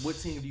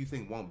team do you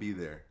think won't be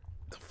there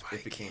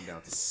if it came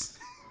down to it?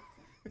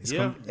 It's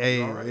gonna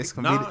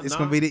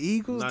be the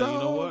Eagles, dog. You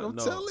know what? I'm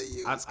telling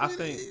you. I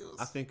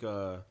think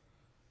the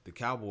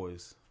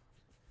Cowboys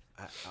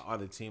are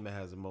the team that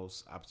has the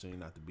most opportunity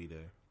not to be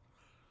there.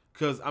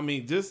 Because I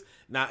mean, just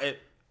now,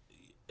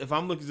 if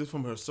I'm looking just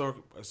from a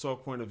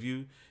historic point of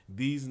view,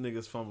 these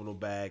niggas fumble the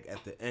bag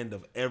at the end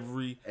of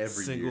every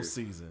single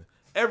season.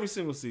 Every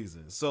single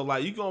season. So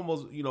like you can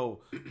almost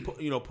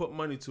put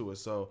money to it.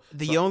 So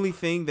the only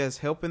thing that's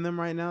helping them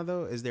right now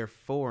though is they're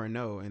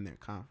 4-0 in their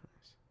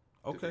conference.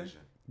 Okay.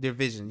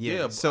 Division.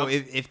 Yeah. So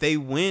if they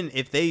win,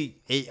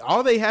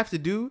 all they have to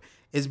do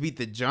is beat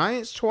the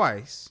Giants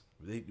twice.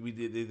 They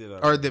did.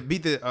 Or they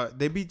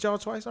beat y'all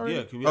twice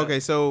already. Yeah. Okay.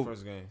 So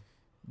first game.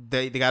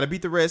 They got to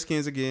beat the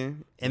Redskins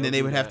again, and then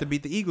they would have to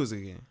beat the Eagles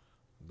again.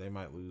 They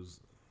might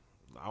lose.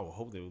 I would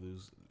hope they would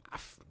lose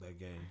that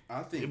game.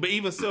 I think, but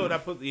even still,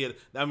 that puts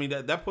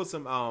that puts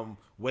them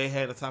way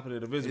ahead of the top of the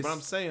division. But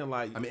I'm saying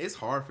it's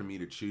hard for me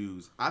to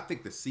choose. I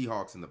think the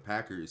Seahawks and the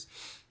Packers,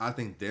 I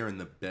think they're in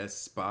the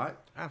best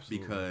spot.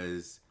 Absolutely.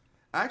 Because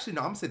actually,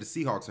 no, I'm gonna say the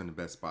Seahawks are in the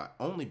best spot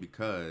only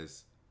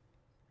because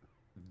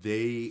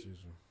they're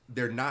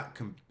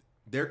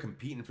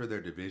competing for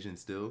their division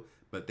still,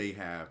 but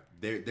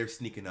they're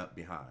sneaking up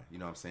behind. You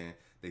know what I'm saying?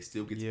 They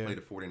still get to play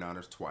the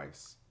 49ers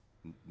twice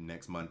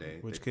next Monday.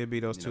 Which could be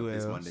those 2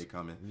 L's. This Monday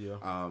coming. Yeah.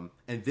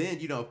 And then,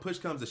 if push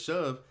comes to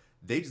shove,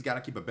 they just got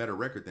to keep a better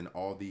record than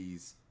all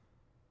these,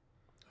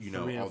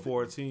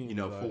 3-4 teams.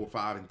 4,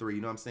 5, and 3.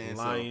 You know what I'm saying?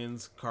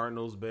 Lions,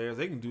 Cardinals, Bears.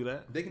 They can do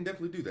that. They can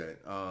definitely do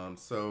that.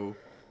 So,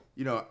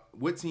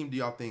 what team do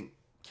y'all think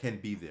can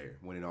be there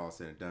when it all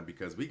said and done?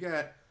 Because we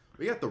got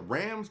the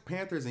Rams,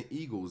 Panthers, and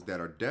Eagles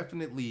that are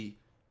definitely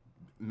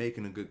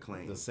making a good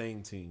claim. The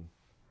same team,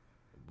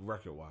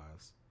 record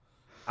wise.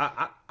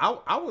 I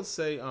would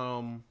say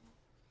the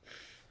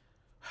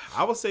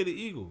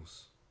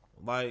Eagles.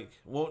 Like,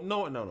 well,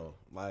 no.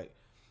 Like,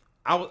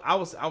 I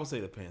would say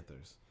the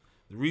Panthers.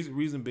 The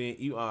reason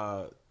being,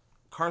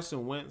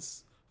 Carson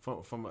Wentz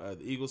from the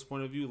Eagles'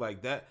 point of view,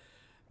 like that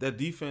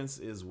defense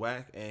is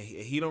whack, and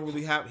he don't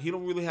really have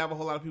a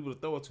whole lot of people to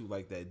throw it to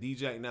like that.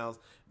 D-Jack now's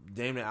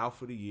damn near out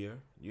for the year.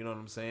 You know what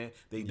I'm saying?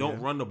 They don't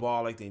run the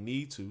ball like they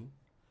need to.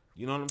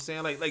 You know what I'm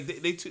saying? Like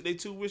they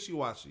too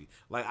wishy-washy.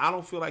 Like, I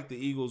don't feel like the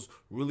Eagles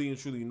really and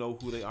truly know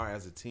who they are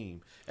as a team.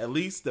 At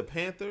least the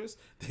Panthers,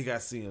 they got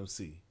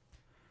CMC.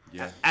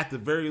 Yeah. At the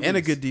very least. And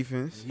a good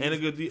defense.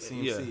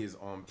 CMC is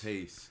on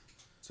pace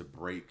to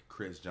break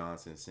Chris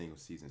Johnson's single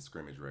season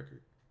scrimmage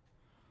record.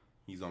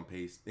 He's on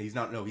pace. He's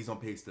on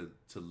pace to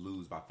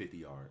lose by 50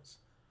 yards.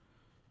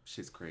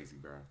 Shit's crazy,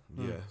 bro.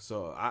 Yeah.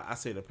 So I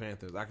say the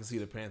Panthers. I can see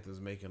the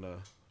Panthers making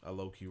a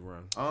low-key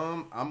run.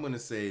 I'm gonna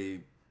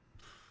say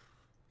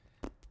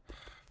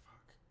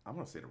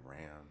the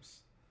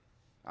Rams.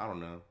 I don't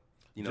know.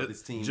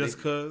 This team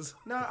just cause.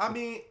 No, I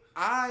mean,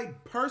 I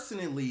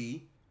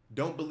personally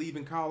don't believe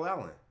in Kyle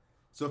Allen.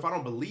 So if I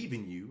don't believe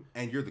in you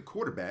and you're the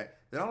quarterback,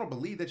 then I don't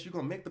believe that you're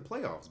gonna make the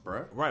playoffs,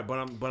 bro. Right, but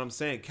I'm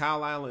saying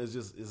Kyle Allen is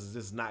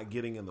just not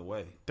getting in the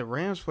way. The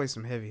Rams play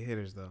some heavy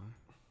hitters though.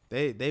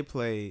 They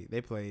play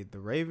the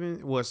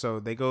Ravens. Well, so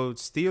they go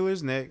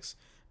Steelers next,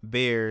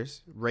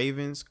 Bears,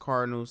 Ravens,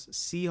 Cardinals,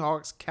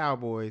 Seahawks,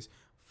 Cowboys,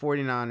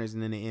 49ers,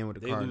 and then they end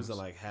with the Cardinals. They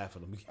lose like half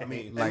of them. I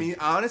mean,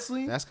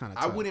 honestly, that's kind of.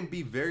 I wouldn't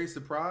be very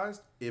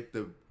surprised if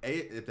the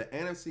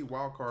NFC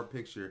wildcard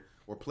picture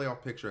or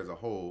playoff picture as a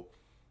whole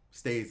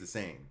stays the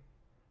same.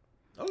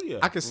 Oh yeah,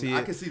 I can see it.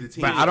 I can see the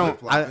team, but I don't.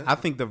 I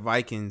think the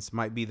Vikings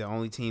might be the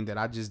only team that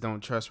I just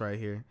don't trust right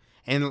here.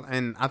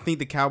 And I think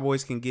the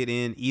Cowboys can get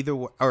in either,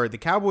 or the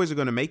Cowboys are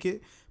going to make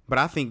it. But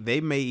I think they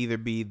may either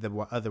be the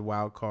other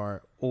wild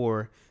card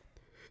or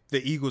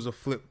the Eagles will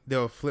flip.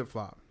 They'll flip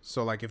flop.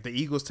 So like if the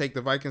Eagles take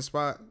the Viking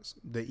spot,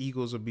 the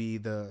Eagles will be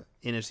the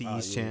NFC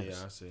East champs.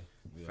 Yeah, I see.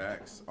 Yeah.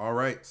 Facts. All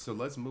right, so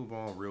let's move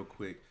on real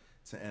quick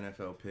to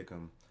NFL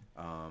Pick'em.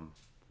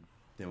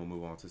 Then we'll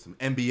move on to some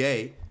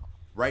NBA.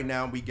 Right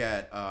now we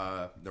got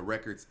the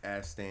records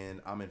as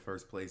stand. I'm in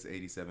first place,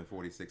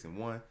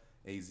 87-46-1.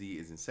 AZ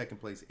is in second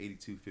place,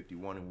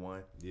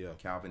 82-51-1. Yeah.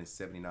 Calvin is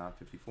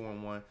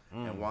 79-54-1.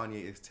 And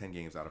Wanye is 10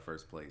 games out of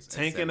first place.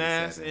 Tanking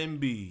ass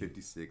MB.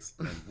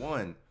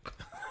 56-1.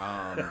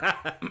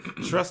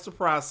 Trust the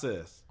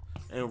process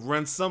and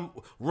run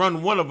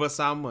one of us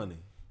our money.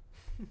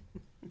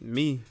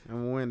 Me,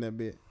 I'm gonna win that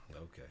bit.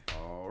 Okay.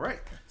 All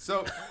right.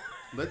 So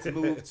let's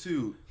move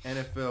to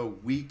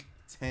NFL Week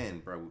 10,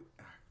 bro.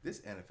 This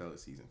NFL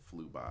season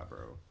flew by,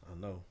 bro. I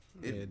know.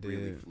 It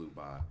really flew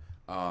by.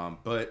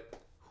 But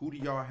who do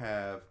y'all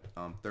have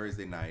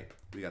Thursday night?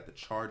 We got the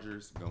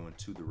Chargers going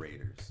to the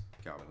Raiders.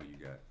 Calvin, who you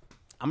got?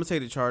 I'm gonna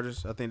take the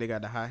Chargers. I think they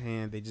got the hot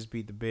hand. They just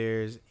beat the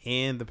Bears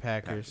and the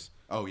Packers.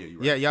 Oh yeah, you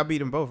right. Yeah, y'all beat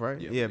them both, right?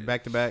 Yeah, Yeah,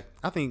 back to back.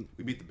 I think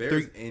we beat the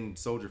Bears in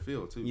Soldier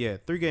Field too. Yeah,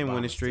 3-game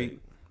winning streak.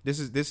 This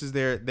is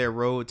their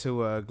road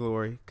to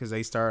glory because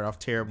they started off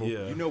terrible.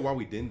 Yeah. You know why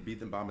we didn't beat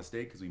them by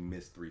mistake? Because we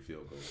missed 3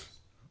 field goals.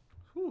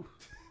 Whew.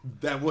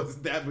 That was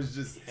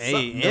just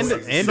and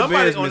somebody the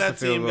Bears on missed that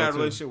the field team goal, got a too.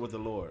 relationship with the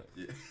Lord.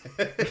 Yeah.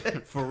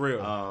 For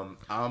real.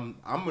 I'm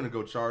gonna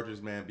go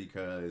Chargers, man,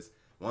 because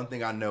one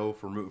thing I know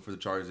from rooting for the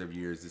Chargers every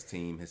year is this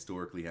team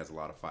historically has a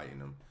lot of fight in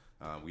them.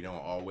 We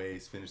don't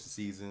always finish the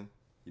season,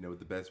 with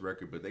the best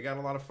record, but they got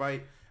a lot of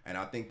fight, and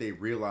I think they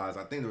realized.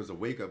 I think there was a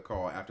wake up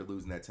call after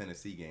losing that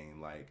Tennessee game.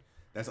 Like,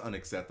 that's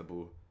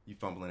unacceptable. You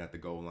fumbling at the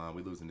goal line.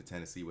 We losing to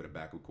Tennessee with a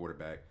backup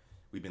quarterback.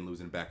 We've been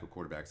losing backup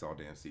quarterbacks all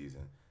damn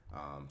season.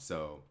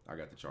 So I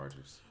got the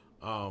Chargers.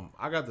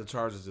 I got the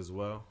Chargers as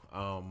well.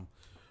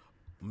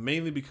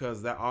 Mainly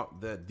because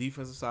that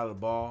defensive side of the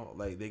ball,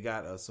 like they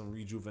got some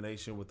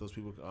rejuvenation with those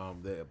people,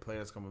 the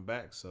players coming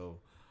back. So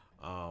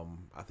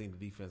I think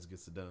the defense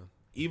gets it done.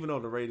 Even though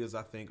the Raiders,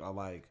 I think, are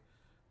like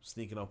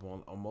sneaking up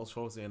on most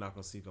folks, they're not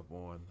gonna sneak up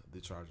on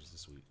the Chargers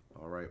this week.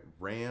 All right,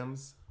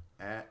 Rams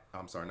at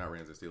not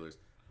Rams and Steelers.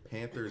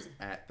 Panthers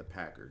at the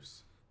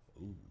Packers.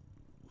 Ooh.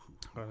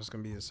 Oh, it's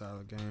gonna be a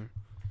solid game.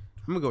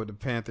 I'm gonna go with the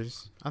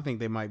Panthers. I think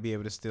they might be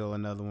able to steal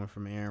another one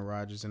from Aaron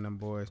Rodgers and them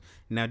boys.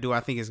 Now, do I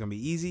think it's gonna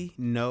be easy?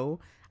 No.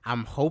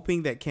 I'm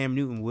hoping that Cam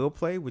Newton will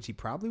play, which he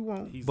probably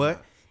won't. But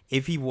not.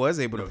 If he was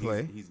able to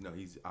play, he's on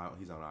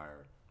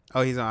IR.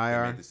 Oh, he's on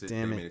IR.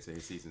 Damn it!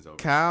 His season's over.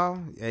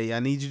 Kyle, hey, I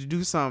need you to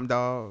do something,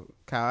 dog.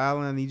 Kyle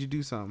Allen, I need you to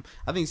do something.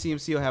 I think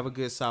CMC will have a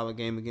good, solid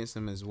game against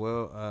him as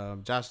well.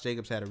 Josh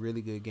Jacobs had a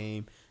really good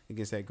game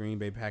against that Green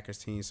Bay Packers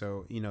team,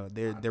 so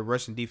their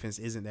rushing defense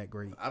isn't that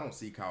great. I don't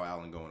see Kyle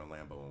Allen going to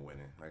Lambeau and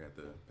winning. I got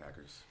the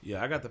Packers.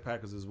 Yeah, I got the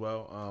Packers as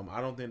well.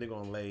 I don't think they're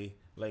gonna lay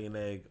an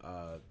egg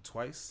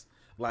twice.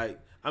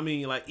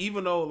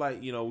 Even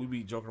though we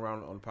be joking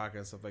around on the podcast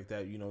and stuff like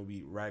that, we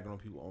be ragging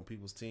on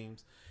people's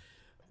teams.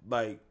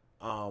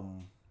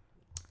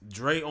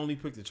 Dre only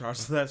picked the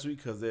Chargers last week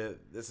because this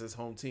is his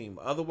home team.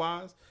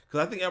 Otherwise,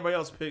 because I think everybody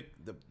else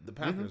picked the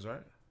Packers,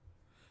 right?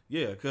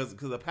 Yeah, because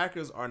the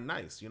Packers are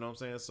nice, you know what I'm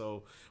saying?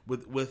 So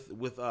with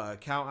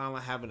Kyle Allen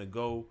having to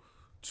go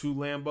to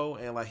Lambeau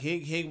and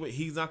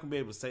he's not gonna be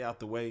able to stay out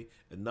the way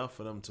enough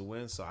for them to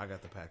win. So I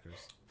got the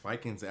Packers.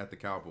 Vikings at the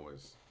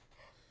Cowboys.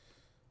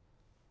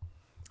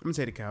 I'm gonna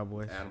say the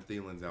Cowboys. Adam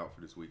Thielen's out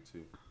for this week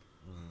too.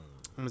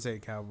 I'm gonna say the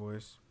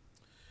Cowboys.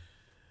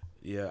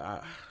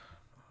 Yeah,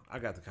 I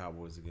got the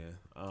Cowboys again.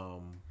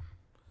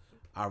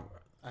 I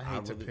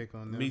hate to pick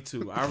on them. Me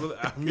too.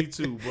 Me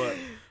too.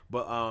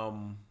 But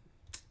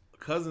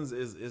Cousins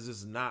is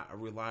just not a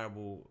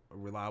reliable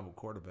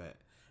quarterback,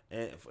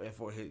 and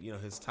for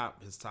his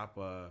top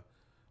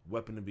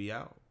weapon to be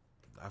out,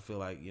 I feel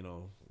like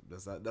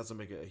that's gonna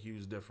make a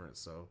huge difference.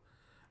 So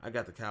I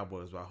got the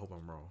Cowboys, but I hope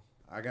I'm wrong.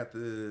 I got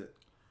the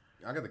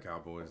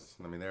Cowboys.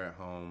 I mean, they're at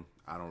home.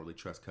 I don't really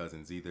trust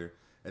Cousins either.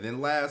 And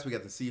then last, we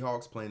got the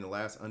Seahawks playing the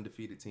last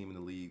undefeated team in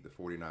the league, the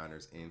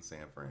 49ers in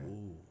San Fran.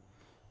 Ooh.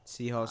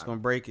 Seahawks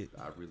gonna break it.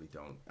 I really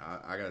don't.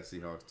 I got the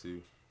Seahawks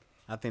too.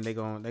 I think they're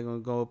gonna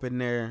go up in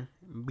there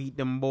and beat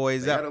them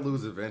boys they up. They gotta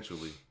lose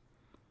eventually.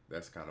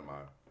 That's kind of my.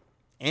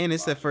 And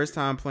it's their first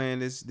time playing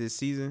this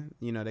season.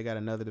 You know, they got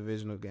another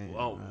divisional game.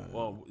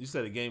 Well, you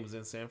said the game was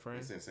in San Fran?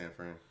 It's in San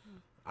Fran.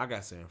 I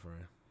got San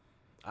Fran.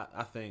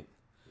 I think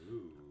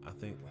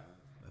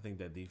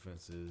that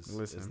defense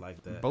is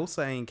like that.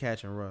 Bosa ain't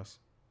catching Russ.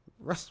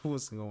 Russ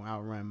Wilson gonna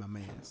outrun my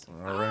man's.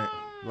 All right.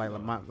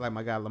 Like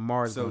my guy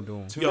Lamar's gonna do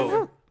him.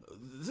 Yo,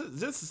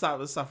 let's stop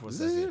for a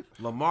second.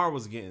 Lamar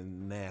was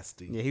getting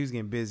nasty. Yeah, he was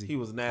getting busy. He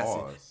was nasty.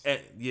 And,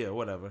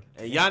 whatever.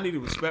 And y'all need to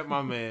respect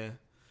my man.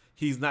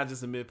 He's not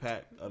just a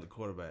mid-pack of the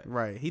quarterback.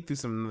 Right. He threw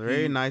some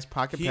very nice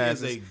pocket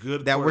passes is a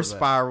good that were quarterback.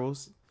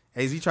 spirals.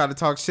 As he tried to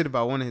talk shit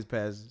about one of his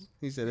passes.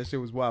 He said that shit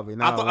was wobbly.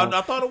 I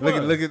thought it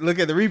was. Look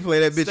at the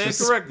replay. That bitch Stand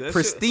was corrected. That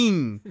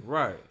pristine.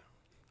 Right.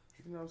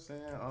 You know what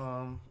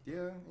I'm saying?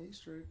 Yeah, he's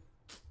straight.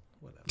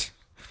 Whatever.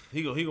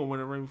 He gonna win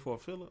a ring before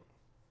Phillip.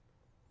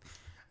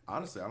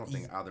 Honestly, I don't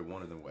think either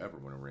one of them will ever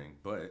win a ring.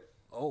 But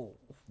Whoa,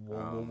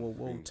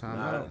 time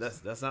Nah, out.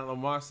 that's not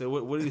Lamar said.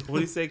 What did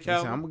he say,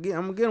 Calvin? I'm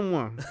gonna get him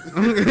one.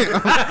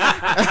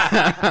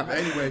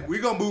 anyway,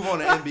 we're gonna move on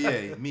to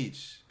NBA.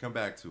 Meech, come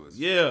back to us.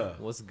 Yeah.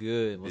 What's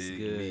good? What's Big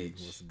good? Meech.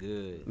 What's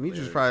good? Meech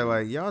was probably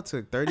like, y'all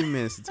took 30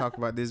 minutes to talk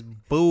about this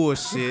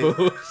bullshit.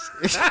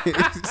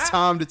 It's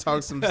time to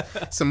talk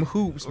some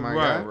hoops, my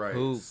guy. Right.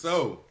 Hoops.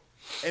 So,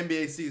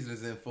 NBA season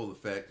is in full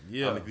effect.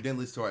 Yeah. If you didn't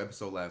listen to our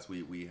episode last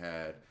week, we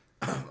had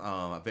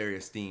a very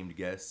esteemed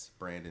guest,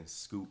 Brandon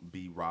Scoop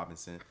B.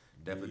 Robinson.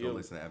 Definitely go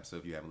listen to that episode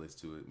if you haven't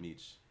listened to it.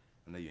 Meech,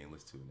 I know you ain't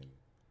listened to it, nigga.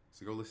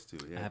 So go listen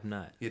to it. Yeah. I have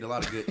not. He had a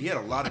lot of good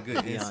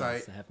be insight.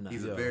 honest, I have not.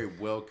 He's a very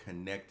well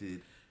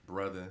connected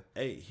brother.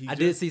 Hey, I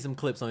did see some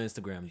clips on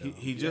Instagram though.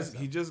 He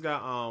just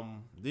got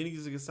didn't he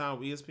just get signed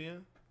with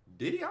ESPN?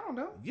 Did he? I don't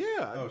know.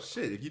 Yeah. Oh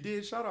shit! If you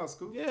did, shout out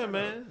Scoop. Yeah, Shout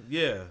man.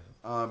 Yeah.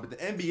 out. But the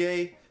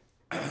NBA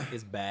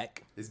It's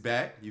back. is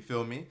back. You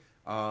feel me?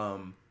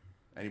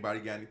 Anybody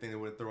got anything they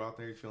want to throw out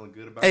there? You feeling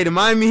good about? Hey, it? the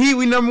Miami Heat,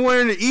 we number one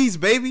in the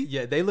East, baby.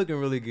 Yeah, they looking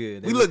really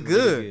good. They We look looking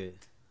really good.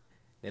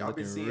 They're Y'all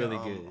been looking seeing really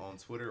good. on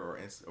Twitter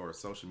or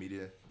social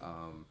media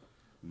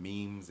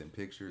memes and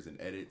pictures and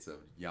edits of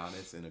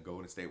Giannis in a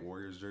Golden State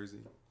Warriors jersey.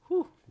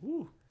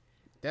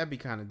 That'd be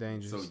kind of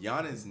dangerous. So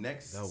Giannis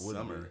next That would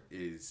summer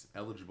is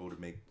eligible to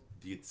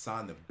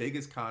sign the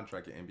biggest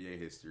contract in NBA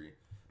history,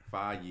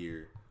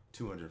 5-year,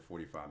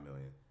 $245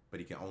 million. But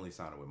he can only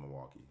sign it with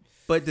Milwaukee.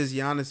 But does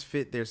Giannis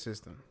fit their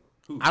system?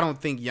 Who? I don't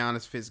think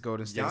Giannis fits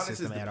Golden State Giannis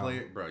system is the at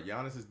player, bro.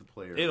 Giannis is the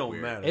player. It don't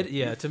where matter.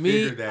 To me,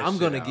 figured that I'm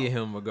shit gonna out. get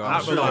him I'm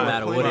regardless. sure It don't there's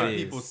matter plenty what of it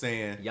people is.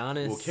 saying,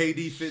 Giannis, well,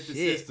 KD fit the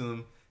shit.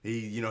 system.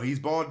 He's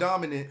ball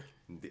dominant.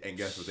 And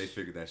guess what? They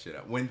figured that shit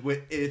out.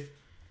 If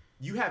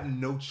you have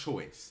no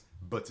choice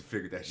but to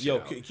figure that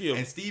shit out.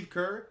 And Steve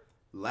Kerr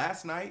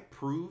last night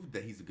proved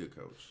that he's a good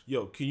coach.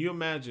 Yo, can you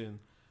imagine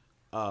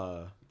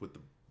With the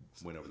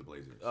win over the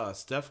Blazers.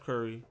 Steph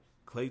Curry,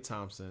 Klay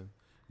Thompson,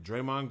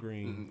 Draymond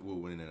Green? Well,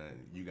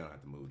 you're gonna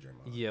have to move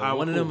Draymond. Yeah, All right,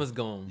 one of cool. them is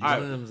gone. All right.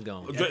 One of them is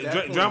gone. At that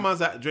point-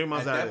 Draymond's At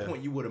out that there.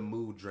 point, you would have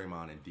moved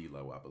Draymond and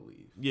D'Lo, I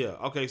believe. Yeah.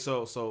 Okay.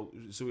 So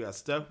we got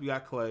Steph, we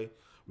got Klay,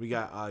 we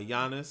got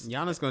Giannis,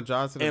 Giannis gonna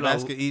drive to the And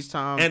basket each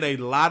time. and a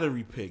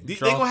lottery pick. They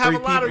Draw gonna have a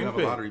three lottery You have a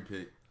pick. lottery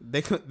pick. he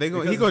Because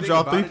gonna the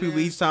draw thing about 3 it people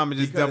is, each time and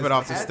just dump it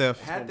off to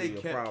Steph. Had they It's gonna be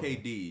a kept problem.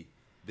 KD,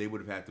 they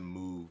would have had to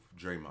move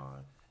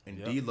Draymond, and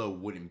Yep. D'Lo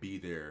wouldn't be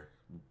there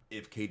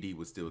if KD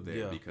was still there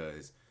Yeah.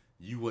 because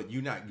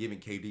you're not giving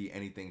KD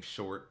anything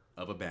short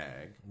of a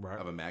bag Right.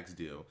 of a max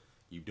deal.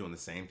 You're doing the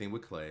same thing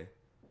with Klay.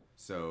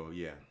 So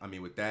yeah, I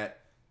mean with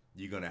that,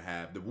 you're gonna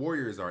have the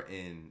Warriors are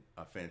in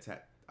a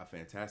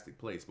fantastic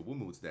place, but we'll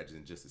move to that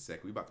in just a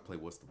second. We about to play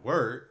What's the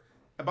Word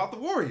about the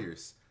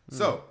Warriors.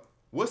 So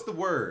what's the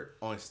word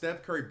on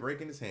Steph Curry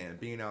breaking his hand,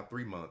 being out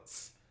 3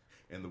 months,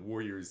 and the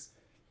Warriors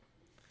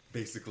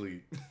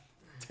basically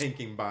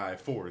tanking by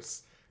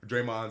force?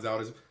 Draymond's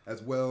out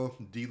as well.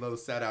 D'Lo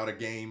sat out a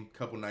game a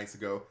couple nights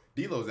ago.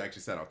 D'Lo's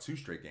actually sat out 2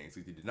 straight games.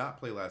 He did not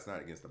play last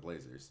night against the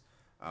Blazers.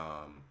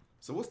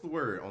 So what's the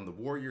word on the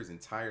Warriors'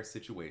 entire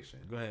situation?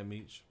 Go ahead,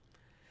 Meech.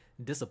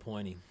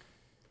 Disappointing.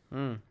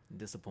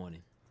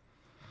 Disappointing.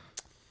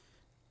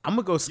 I'm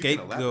gonna go You can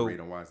elaborate scapegoat.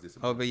 on why it's Oh,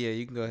 disappointing. but yeah,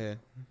 you can go ahead.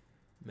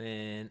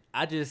 Man,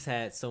 I just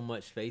had so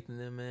much faith in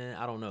them, man.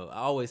 I don't know.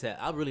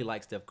 I really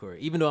like Steph Curry.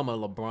 Even though I'm a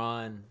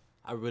LeBron,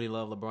 I really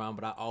love LeBron,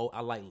 but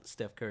I like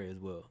Steph Curry as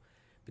well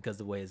because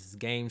the way his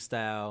game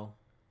style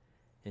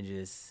and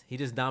he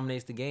just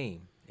dominates the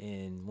game.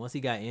 And once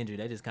he got injured,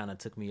 that just kind of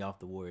took me off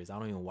the Warriors. I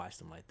don't even watch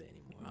them like that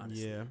anymore,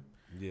 honestly. Yeah.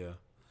 Yeah.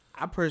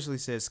 I personally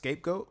said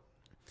scapegoat.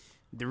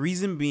 The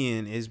reason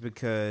being is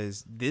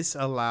because this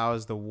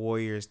allows the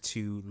Warriors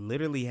to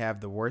literally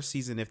have the worst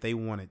season if they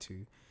wanted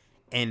to,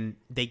 and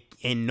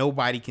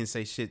nobody can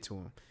say shit to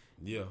them.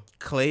 Yeah.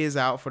 Klay is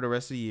out for the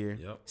rest of the year.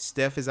 Yep.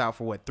 Steph is out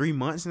for 3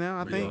 months now,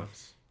 I think.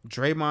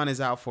 Draymond is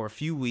out for a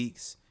few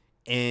weeks,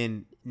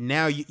 and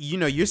now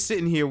you're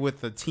sitting here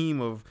with a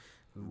team of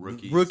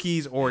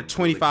rookies or and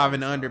 25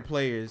 and really under good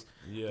players.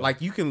 Yeah. Like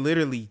you can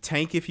literally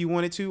tank if you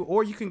wanted to,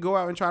 or you can go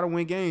out and try to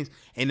win games,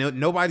 and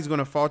nobody's going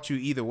to fault you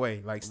either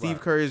way. Like Steve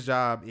Right. Kerr's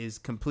job is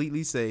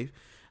completely safe.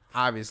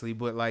 obviously,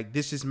 but like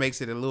this just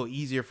makes it a little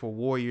easier for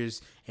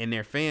Warriors and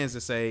their fans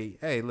to say,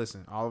 "Hey,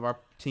 listen, all of our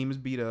team is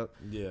beat up.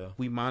 Yeah,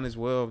 we might as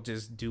well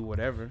just do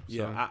whatever."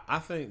 Yeah, so. I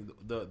think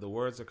the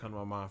words that come to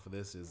my mind for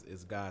this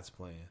is God's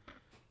plan,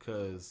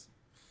 because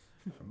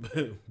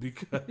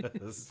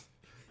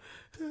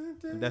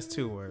that's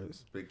 2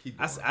 words.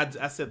 I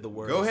said the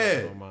words. Go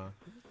ahead. That come to my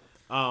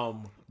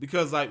mind.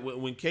 Because like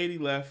when Katie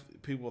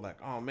left, people were like,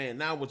 "Oh man,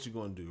 now what you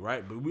gonna do?"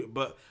 Right?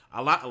 But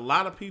a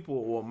lot of people,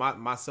 or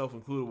myself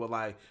included, were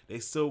like, they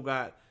still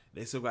got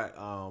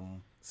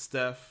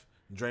Steph,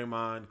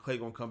 Draymond, Clay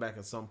gonna come back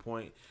at some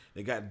point.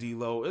 They got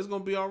D'Lo. It's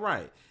gonna be all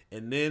right.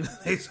 And then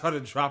they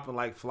started dropping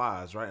like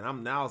flies, right?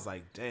 And I was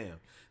like, damn,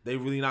 they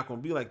really not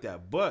gonna be like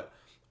that. But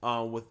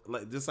with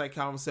like just like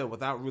Calvin said,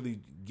 without really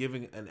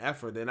giving an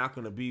effort, they're not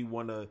gonna be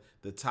one of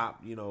the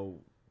top,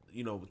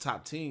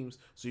 top teams.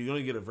 So you're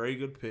gonna get a very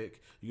good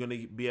pick. You're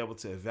gonna be able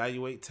to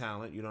evaluate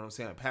talent. You know what I'm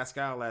saying?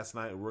 Pascal last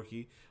night, a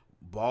rookie,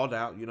 balled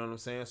out. You know what I'm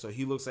saying? So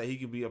he looks like he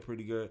could be a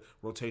pretty good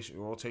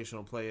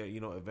rotational player.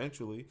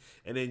 Eventually.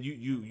 And then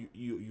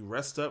you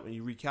rest up and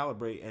you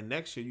recalibrate. And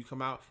next year you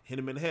come out, hit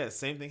him in the head.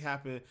 Same thing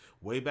happened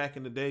way back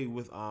in the day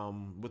with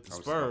the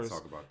Spurs.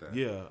 Talk about that.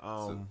 Yeah.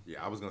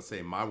 I was gonna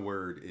say my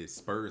word is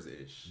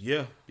Spurs-ish.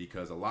 Yeah.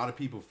 Because a lot of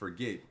people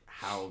forget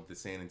how the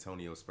San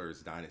Antonio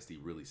Spurs dynasty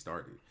really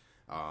started.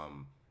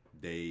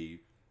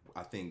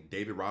 I think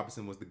David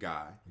Robinson was the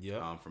guy.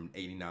 Yeah. From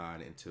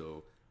 '89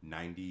 until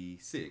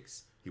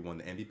 '96. He won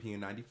the MVP in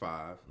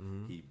 '95.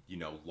 Mm-hmm. He,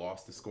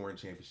 lost the scoring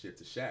championship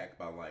to Shaq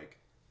by like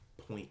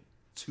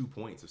 0.2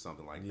 points or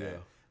something like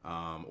that.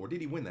 Or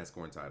did he win that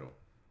scoring title?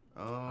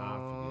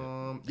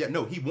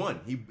 He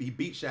won. He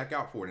beat Shaq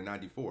out for it in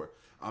 '94.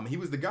 He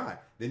was the guy.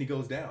 Then he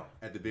goes down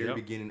at the very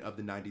beginning of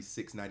the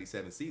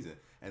 96-97 season,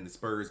 and the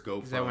Spurs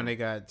go. Is that when they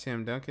got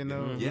Tim Duncan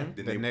though? Mm-hmm. Yeah.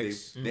 Then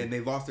then they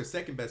lost their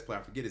second best player.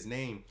 I forget his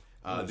name.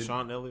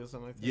 Sean Elliott or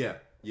something like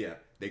that. Yeah.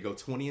 They go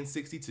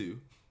 20-62.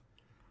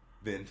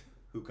 Then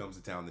who comes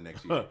to town the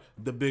next year?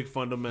 The big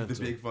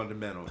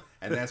fundamental.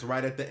 And that's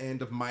right at the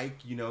end of Mike,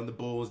 and the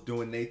Bulls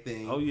doing their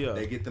thing. Oh, yeah.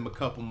 They get them a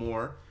couple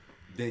more.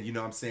 Then,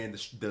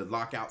 the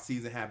lockout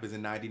season happens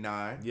in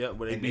 '99. Yeah,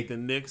 where they beat the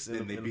Knicks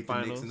in the finals.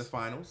 The Knicks in the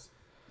finals.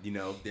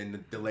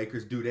 Then the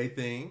Lakers do their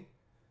thing.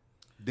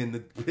 Then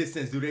the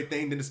Pistons do their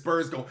thing. Then the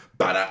Spurs go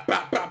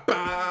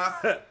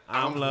ba-da-ba-ba-ba.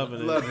 I'm loving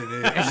it. You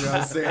know what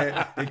I'm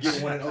saying? They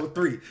get one in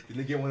 03. Then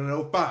they get one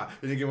in 05.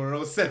 Then they get one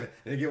in 07.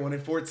 Then they get one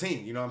in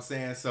 14. You know what I'm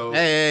saying? So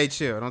hey,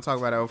 chill. Don't talk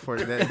about that 04.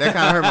 That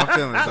kind of hurt my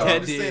feelings. So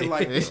I'm just saying,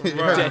 like,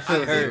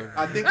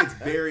 I think it's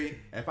very,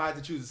 if I had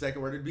to choose a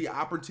second word, it'd be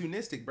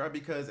opportunistic, bro,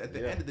 because at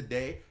the end of the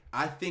day,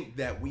 I think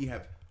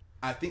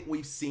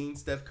we've seen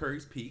Steph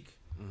Curry's peak.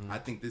 Mm-hmm. I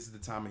think this is the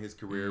time of his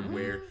career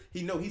where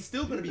he's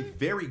still going to be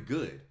very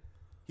good.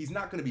 He's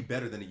not going to be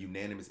better than a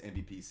unanimous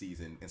MVP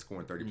season and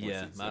scoring 30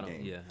 points a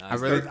game. Yeah, I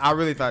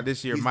really thought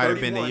this year might have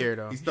been the year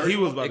though.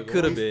 It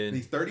could have been.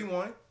 He's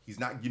 31.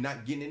 You're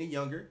not getting any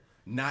younger.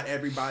 Not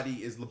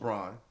everybody is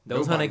LeBron.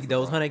 Those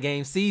 100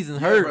 game seasons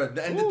hurt.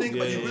 Bro. And the thing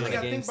about you really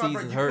got to think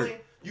about, bro,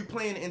 you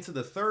playing into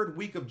the third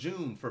week of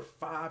June for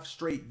 5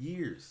 straight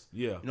years.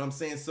 Yeah. You know what I'm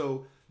saying?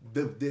 So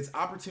it's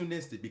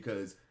opportunistic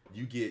because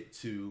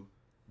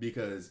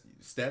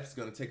Steph's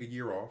going to take a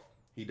year off.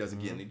 He doesn't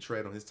get any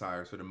tread on his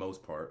tires for the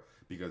most part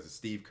because of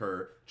Steve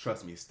Kerr.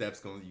 Trust me, you're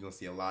going to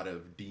see a lot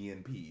of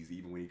DNPs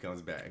even when he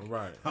comes back.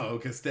 Right. Oh,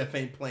 because Steph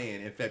ain't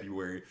playing in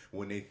February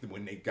when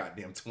they got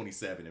them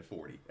 27 and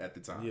 40 at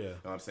the time. Yeah. You know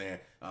what I'm saying?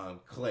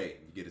 Clay,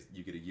 you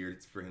get a year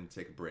for him to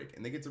take a break.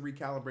 And they get to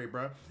recalibrate,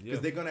 bro.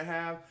 Because they're going to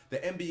have the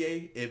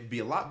NBA. It'd be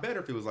a lot better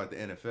if it was like the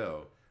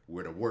NFL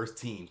where the worst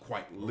team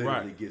quite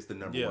literally gets the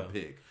number 1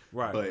 pick.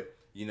 Right. But,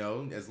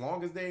 as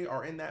long as they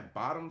are in that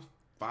bottom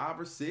 5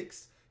 or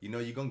 6, you're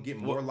going to get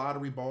more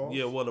lottery balls.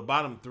 Yeah, well, the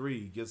bottom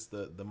 3 gets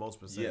the most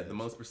percentage. Yeah, the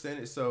most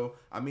percentage. So,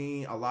 a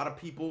lot of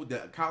people,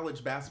 the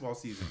college basketball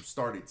season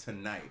started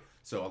tonight.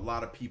 So, a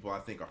lot of people, I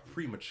think, are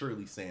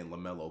prematurely saying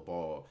LaMelo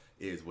Ball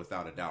is,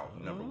 without a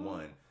doubt, number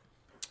 1.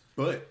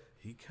 But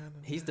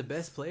he's the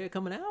best player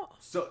coming out.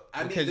 So,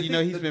 because,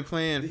 he's been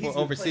playing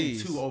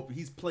overseas.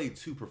 He's played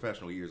 2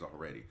 professional years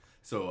already.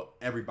 So,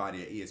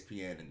 everybody at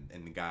ESPN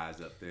and the guys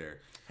up there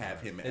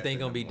have him. They think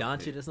gonna be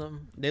Doncic or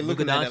something. They're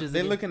looking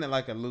at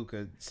like a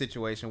Luka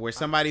situation where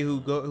somebody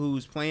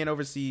who's playing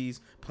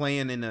overseas,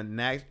 playing in an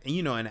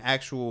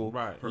actual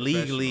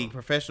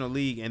professional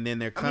league, and then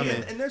they're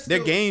coming. And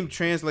their game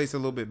translates a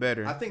little bit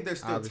better. I think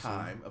there's still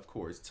time, of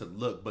course, to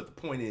look. But the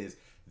point is,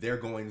 they're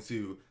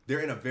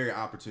in a very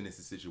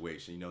opportunistic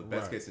situation. The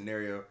best case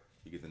scenario,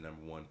 you get the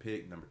number 1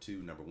 pick, number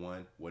 2, number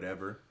 1,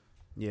 whatever.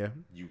 Yeah.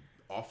 You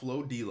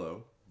offload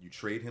D'Lo. You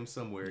trade him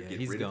somewhere. Yeah,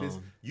 get rid of his.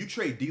 You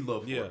trade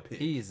D'Lo for a pick.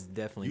 He's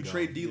definitely.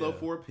 Trade D'Lo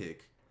for a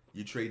pick.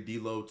 You trade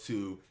D'Lo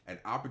to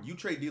You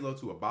trade D'Lo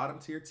to a bottom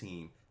tier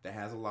team that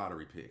has a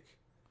lottery pick.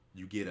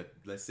 You get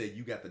let's say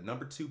you got the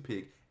number 2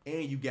 pick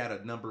and you got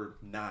a number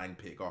 9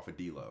 pick off of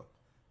D'Lo.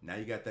 Now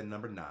you got that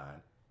number 9.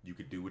 You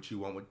could do what you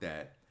want with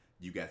that.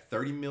 You got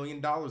 $30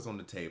 million on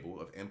the table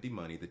of empty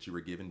money that you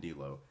were giving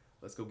D'Lo.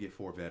 Let's go get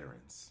 4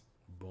 veterans.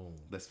 Boom.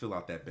 Let's fill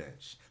out that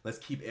bench. Let's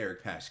keep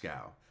Eric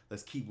Paschal.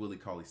 Let's keep Willie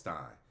Cauley-Stein.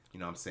 You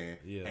know what I'm saying?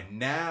 Yeah.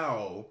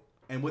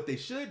 And what they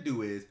should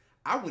do is,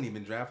 I wouldn't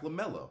even draft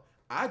LaMelo.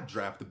 I'd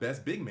draft the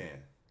best big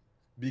man,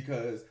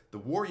 because the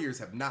Warriors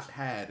have not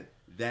had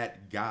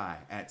that guy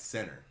at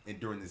center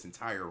during this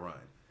entire run.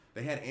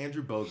 They had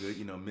Andrew Bogut,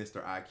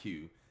 Mr.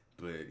 IQ,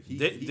 but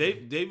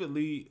David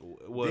Lee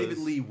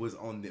was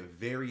on the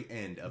very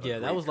end of a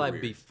great that was career.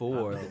 like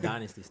before the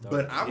dynasty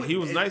started. But he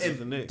was nice with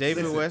the Knicks.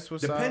 David West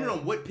was depending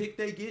solid. on what pick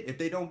they get. If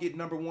they don't get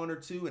number 1 or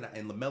 2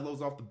 and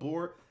LaMelo's off the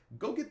board,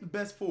 go get the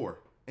best 4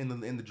 in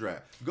the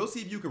draft. Go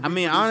see if you can. I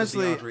mean,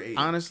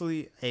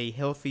 honestly, a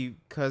healthy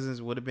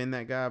Cousins would have been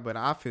that guy, but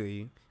I feel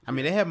you. I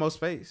mean, they had more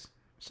space.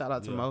 Shout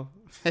out to Mo.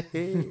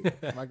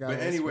 My guy. But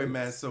anyway,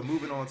 man. So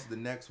moving on to the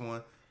next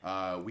one,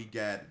 we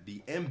got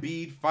the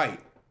Embiid fight.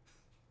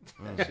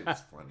 That shit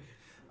was funny.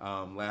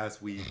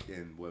 Last week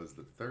was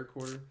the third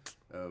quarter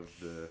of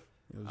the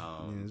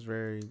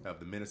of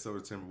the Minnesota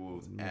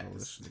Timberwolves at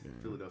the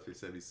Philadelphia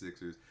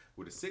 76ers,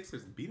 where the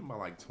Sixers beat them by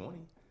like 20,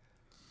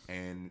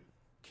 and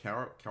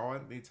Karl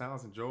Anthony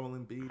Towns and Joel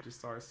Embiid just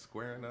started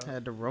squaring up.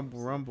 Had to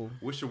rumble.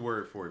 What's your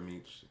word for it,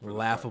 Meech?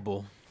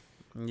 Laughable.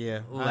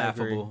 Yeah,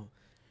 laughable.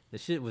 The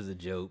shit was a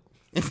joke.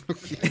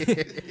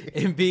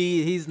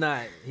 Embiid, he's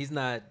not.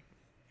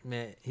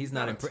 Man, he's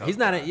not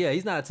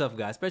a tough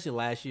guy, especially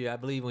last year. I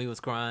believe when he was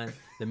crying,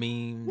 the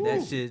meme,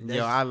 that shit.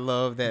 I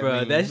love that.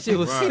 Bro, meme. that shit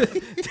was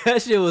that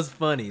shit was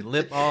funny.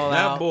 Lip all that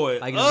out, boy,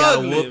 like he's got a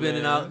ugly, whooping man.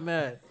 and out.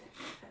 Man,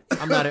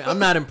 I'm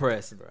not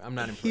impressed, bro. I'm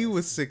not impressed. He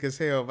was sick as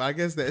hell, but I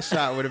guess that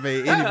shot would have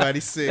made anybody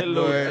sick. It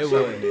boy. It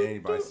wouldn't make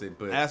anybody say,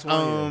 but That's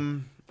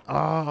one.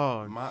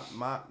 my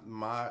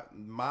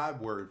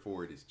word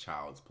for it is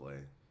child's play,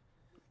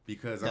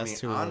 because That's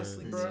too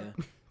honestly, early.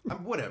 bro,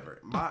 whatever.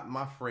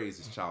 My phrase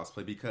is child's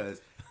play,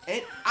 because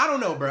and I don't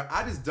know, bro.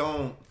 I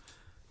don't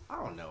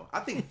know.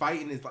 I think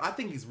I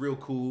think it's real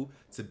cool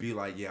to be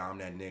like, yeah, I'm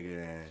that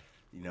nigga, and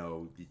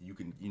you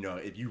can,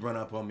 if you run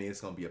up on me,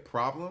 it's gonna be a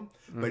problem.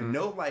 Mm-hmm. But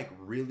no, like,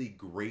 really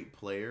great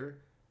player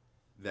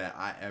that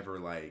I ever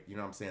like, you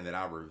know what I'm saying, that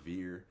I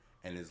revere,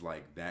 and is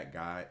like, that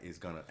guy is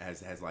gonna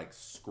has like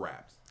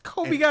scrapped.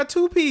 Kobe got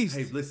 2-piece.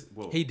 Hey, listen,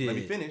 he did. Let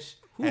me finish.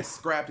 Has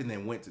scrapped and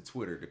then went to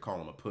Twitter to call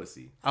him a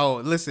pussy. Oh,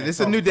 listen, it's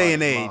a new day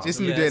and age. It's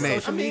a new day and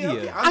age. Social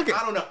media. I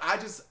don't know.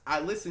 I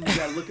listen. You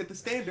gotta look at the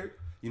standard.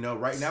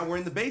 Right now we're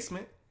in the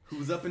basement.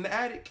 Who's up in the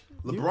attic?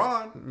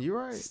 LeBron. You're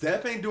right.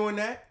 Steph ain't doing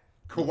that.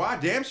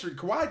 Kawhi, damn sure.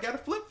 Kawhi got a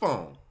flip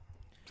phone.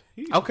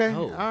 Okay,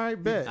 Oh. all right,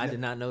 bet. I did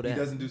not know that. He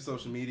doesn't do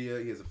social media.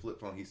 He has a flip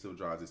phone. He still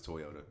drives his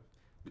Toyota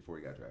before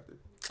he got drafted.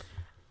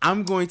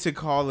 I'm going to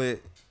call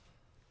it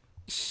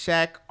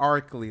Shaq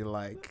Arkley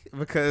like,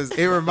 because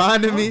it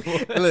reminded me.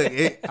 Look,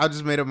 I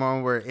just made up my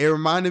own word. It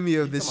reminded me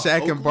of the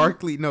Shaq and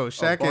Barkley. No,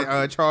 Shaq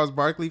and Charles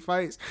Barkley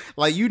fights.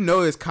 Like,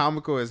 it's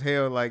comical as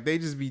hell. Like, they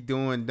just be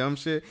doing dumb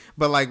shit.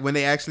 But like, when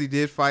they actually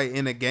did fight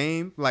in a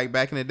game, like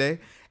back in the day,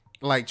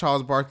 like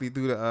Charles Barkley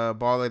threw the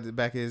ball at the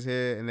back of his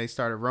head and they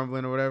started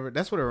rumbling or whatever.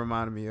 That's what it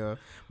reminded me of.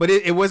 But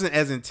it wasn't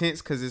as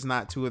intense because it's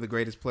not two of the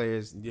greatest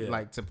players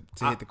like to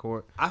hit the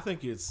court. I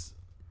think it's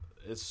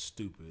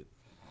stupid.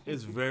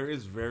 It's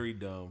very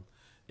dumb.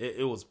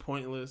 It was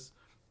pointless.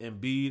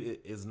 Embiid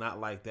is not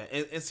like that.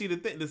 And see, the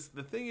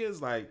thing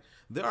is, like,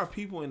 there are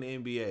people in the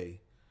NBA.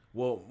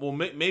 Well,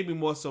 maybe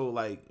more so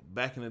like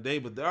back in the day,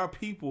 but there are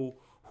people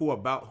who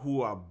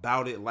are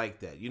about it like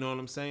that. You know what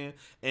I'm saying?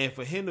 And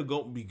for him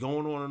to be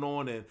going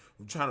on and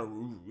trying to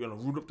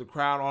root up the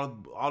crowd,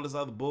 all this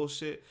other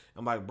bullshit,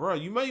 I'm like, bro,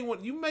 you may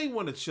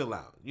want to chill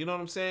out. You know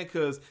what I'm saying?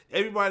 Because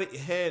everybody's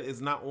head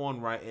is not on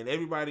right, and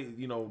everybody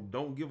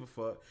don't give a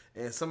fuck.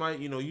 And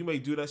somebody you may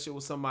do that shit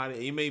with somebody,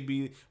 and you may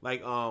be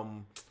like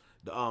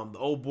the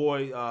old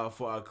boy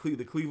for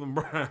the Cleveland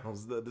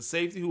Browns, the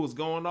safety who was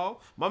going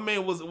off. My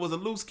man was a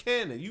loose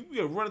cannon. You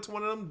run into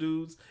one of them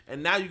dudes,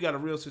 and now you got a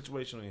real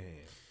situation on your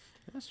hands.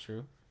 That's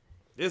true.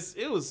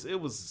 It was.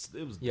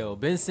 Yo,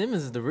 Ben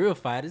Simmons is the real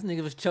fight. This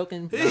nigga was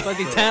choking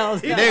fucking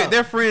Towns.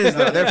 They're friends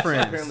though. They're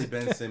friends. Apparently,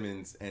 Ben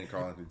Simmons and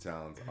Karl Anthony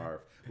Towns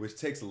are, which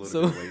takes a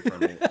little bit away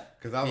from it,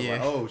 because I was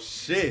like, oh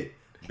shit.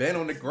 Ben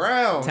on the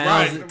ground.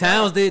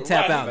 Towns did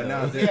tap out. But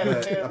now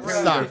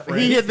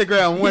he hit the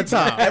ground one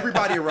time.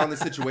 Everybody around the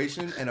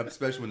situation, and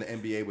especially when the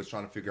NBA was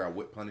trying to figure out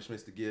what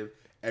punishments to give,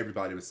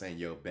 everybody was saying,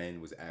 yo, Ben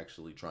was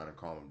actually trying to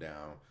calm him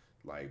down,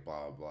 like,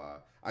 blah, blah.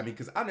 I mean,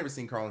 because I've never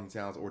seen Karl Anthony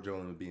Towns or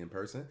Joel Embiid in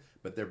person,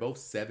 but they're both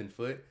 7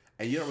 foot,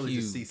 and you don't really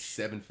just see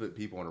 7 foot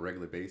people on a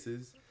regular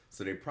basis.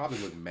 So they probably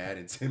look mad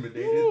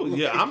intimidated. Ooh,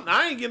 yeah,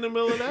 I ain't getting in the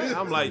middle of that.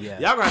 I'm like, y'all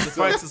gonna have to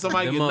fight till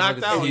somebody get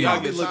knocked out. He Y'all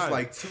probably get looks shot.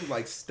 like 2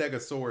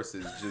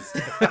 stegosauruses just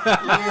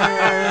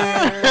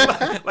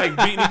like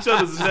beating each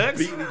other's necks.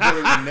 beating each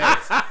other's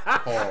necks.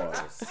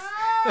 Pause.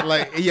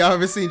 Like, y'all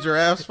ever seen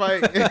giraffes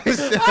fight?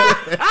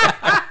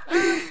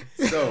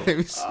 So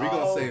we're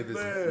gonna save this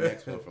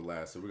next one for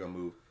last. So we're gonna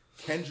move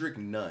Kendrick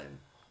Nunn.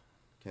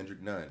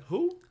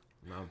 Who?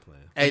 No, I'm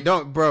playing. Hey,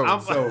 don't, bro.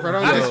 Don't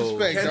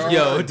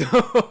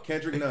disrespect.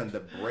 Kendrick Nunn, the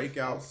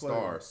breakout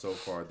star so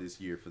far this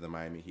year for the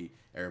Miami Heat.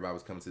 Everybody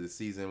was coming to the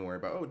season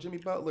worried about, Jimmy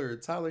Butler,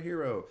 Tyler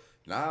Hero.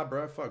 Nah,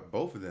 bro, fuck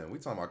both of them. We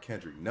talking about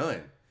Kendrick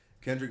Nunn.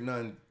 Kendrick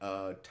Nunn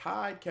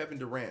tied Kevin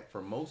Durant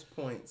for most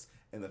points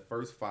in the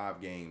first 5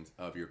 games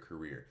of your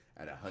career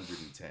at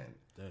 110.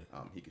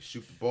 He can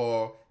shoot the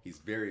ball. He's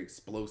very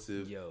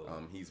explosive.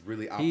 He's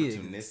really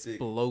opportunistic. He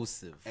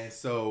explosive. And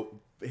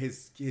so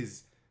his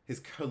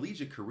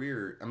collegiate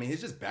career, I mean, his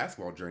just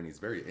basketball journey is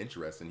very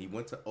interesting. He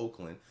went to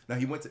Oakland. Now,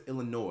 he went to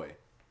Illinois,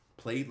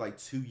 played like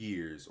 2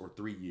 years or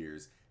 3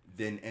 years,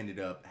 then ended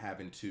up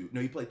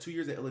he played 2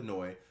 years at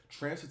Illinois,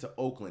 transferred to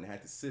Oakland,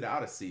 had to sit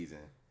out a season,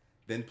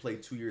 then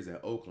played 2 years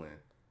at Oakland,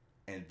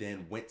 and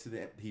then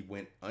he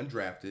went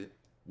undrafted.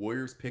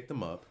 Warriors picked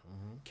him up,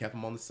 kept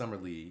him on the summer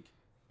league,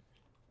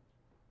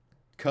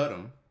 cut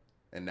him,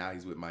 and now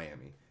he's with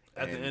Miami.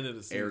 At the end of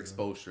the season, Eric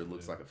Spoelstra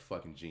looks like a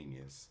fucking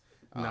genius.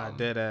 Nah,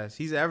 dead ass.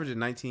 He's averaging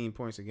 19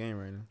 points a game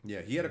right now.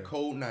 Yeah, he had a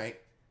cold night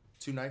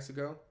 2 nights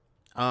ago.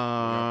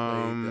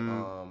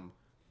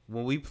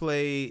 When we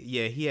played,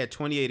 he had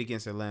 28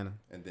 against Atlanta.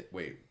 And then,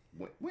 wait,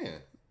 when?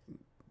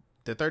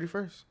 The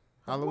 31st,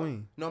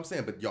 Halloween. No, I'm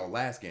saying, but y'all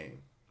last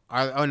game.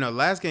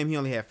 Last game he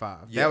only had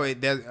 5.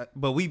 Yeah.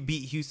 But we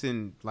beat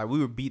Houston, like we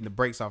were beating the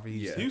brakes off of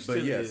Houston. Yeah, Houston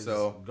is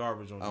so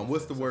garbage on defense.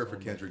 what's the word for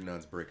Kendrick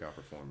Nunn's breakout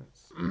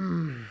performance?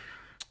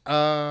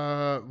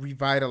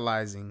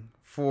 Revitalizing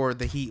for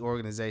the Heat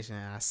organization.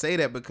 And I say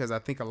that because I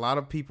think a lot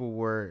of people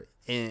were,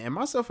 and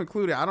myself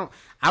included,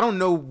 I don't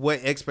know what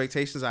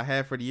expectations I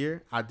had for the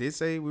year. I did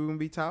say we were going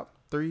to be top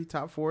 3,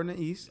 top 4 in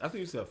the East. I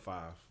think you said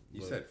 5.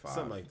 You said 5.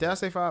 Something like that. Did I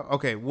say 5?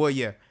 Okay, well,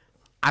 yeah.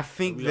 I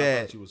think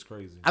that was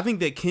crazy. I think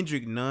that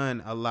Kendrick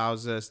Nunn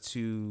allows us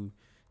to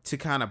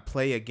kind of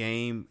play a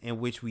game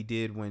in which we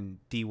did when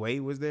D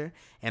Wade was there.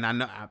 And I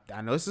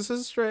know this is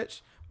a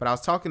stretch, but I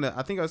was talking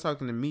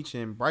to Meech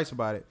and Bryce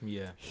about it.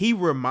 Yeah. He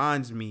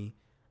reminds me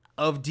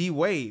of D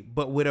Wade,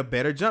 but with a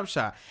better jump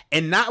shot.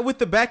 And not with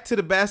the back to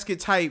the basket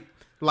type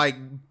like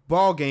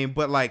ball game,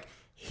 but like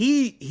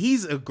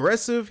he's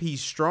aggressive, he's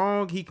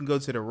strong, he can go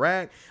to the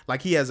rack.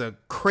 Like he has a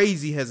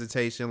crazy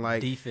hesitation,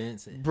 like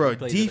defense,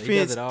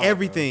 defense,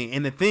 everything. Bro.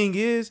 And the thing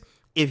is,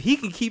 if he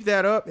can keep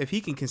that up, if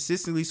he can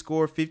consistently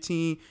score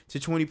 15 to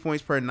 20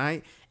 points per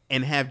night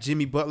and have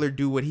Jimmy Butler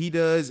do what he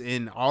does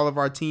and all of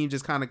our team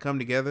just kind of come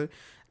together,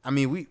 I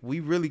mean, we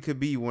really could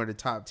be one of the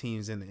top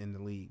teams in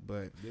the league.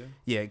 But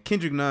yeah,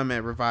 Kendrick Nunn,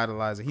 man,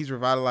 revitalizing. He's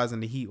revitalizing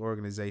the Heat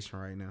organization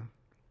right now.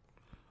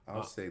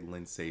 I'll say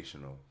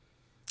sensational.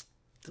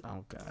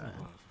 Oh God.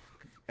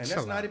 And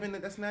that's not even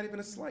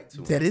a slight to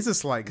him. That is a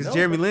slight because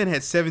Jeremy Lin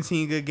had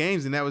 17 good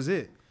games and that was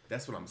it.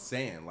 That's what I'm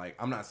saying. Like,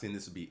 I'm not saying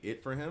this would be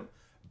it for him,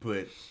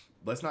 but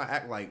let's not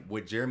act like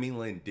what Jeremy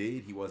Lin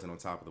did, he wasn't on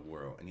top of the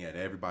world, and he had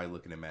everybody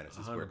looking at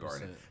Madison Square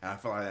Garden. And I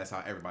feel like that's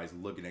how everybody's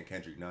looking at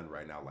Kendrick Nunn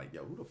right now. Like,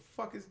 yo,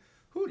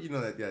 who you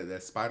know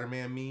that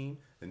Spider-Man meme,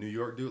 the New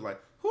York dude?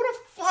 Like, who the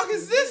fuck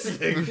is this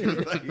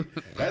nigga?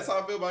 Like, that's how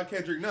I feel about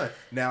Kendrick Nunn.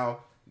 Now,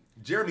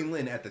 Jeremy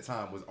Lin at the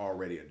time was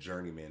already a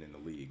journeyman in the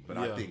league, but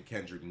I think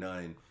Kendrick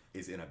Nunn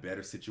is in a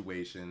better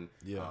situation.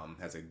 Yeah.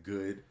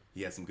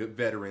 He has some good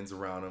veterans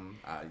around him.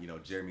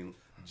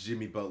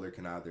 Jimmy Butler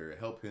can either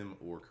help him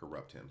or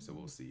corrupt him, so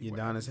we'll see.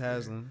 Udonis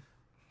Haslem.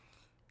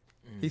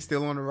 He's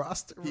still on the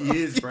roster. Bro. He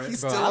is, bro. I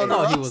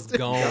thought he was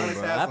gone,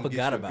 bro. I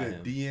forgot about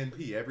him.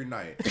 DNP every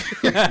night.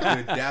 Good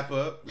dap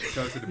up,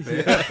 come to the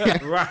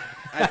bed. Right.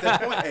 At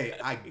that point, hey,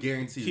 I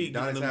guarantee you,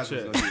 Udonis Haslem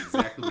is going to do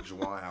exactly what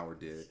Juwan Howard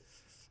did.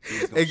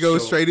 It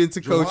goes straight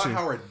into coaching. Juwan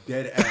Howard,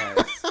 dead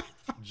ass,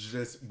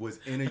 just was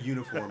in a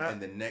uniform,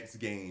 and the next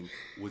game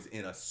was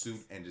in a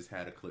suit and just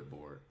had a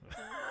clipboard.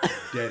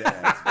 Dead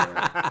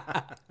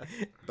ass, bro.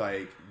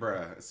 Like,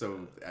 bruh.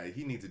 So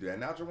he needs to do that.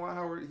 Now, Juwan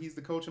Howard, he's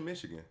the coach of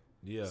Michigan.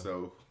 Yeah.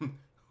 So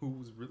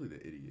who's really the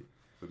idiot?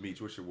 But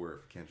Meech, what's your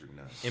word for Kendrick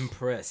Nunn?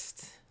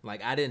 Impressed.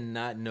 Like, I did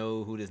not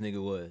know who this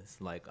nigga was.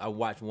 Like, I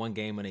watched one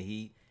game of the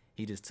Heat.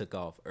 He just took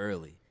off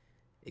early.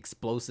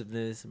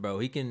 Explosiveness, bro.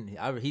 He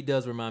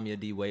does remind me of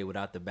D Wade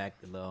without the back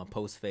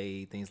post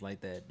fade, things like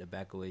that, the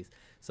backaways.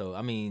 So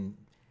I mean,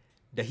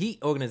 the Heat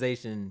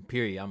organization,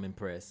 period. I'm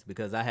impressed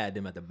because I had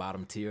them at the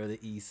bottom tier of the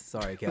East.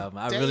 Sorry, Calvin.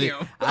 I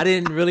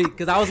didn't really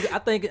because I'm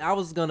thinking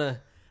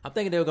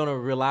they were gonna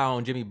rely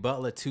on Jimmy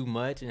Butler too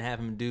much and have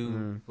him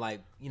do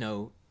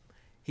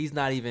he's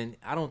not even.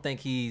 I don't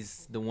think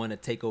he's the one to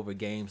take over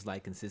games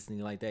like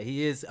consistently like that.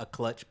 He is a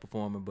clutch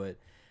performer, but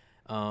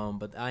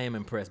I am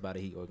impressed by the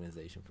Heat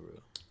organization for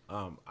real.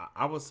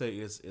 I would say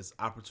it's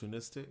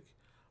opportunistic,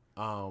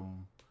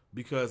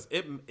 because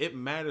it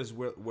matters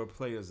where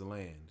players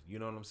land. You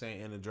know what I'm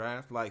saying in the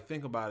draft. Like,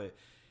 think about it.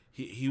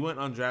 He went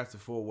undrafted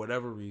for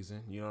whatever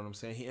reason. You know what I'm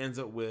saying. He ends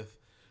up with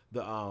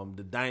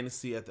the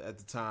dynasty at the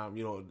time.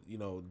 You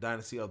know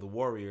dynasty of the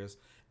Warriors,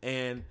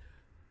 and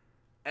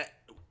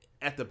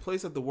at the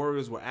place that the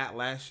Warriors were at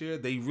last year,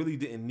 they really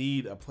didn't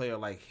need a player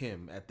like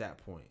him at that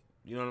point.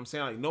 You know what I'm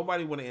saying? Like,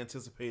 nobody would have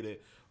anticipated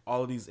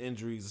all of these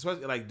injuries,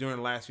 especially like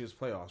during last year's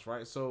playoffs,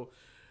 right? So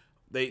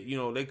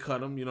they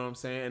cut him. You know what I'm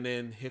saying? And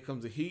then here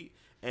comes the Heat,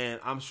 and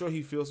I'm sure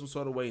he feels some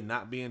sort of way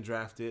not being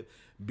drafted,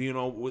 being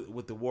on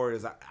with the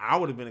Warriors. I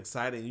would have been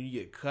excited, and you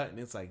get cut, and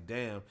it's like,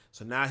 damn.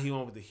 So now he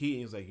on with the Heat,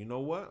 and he's like, you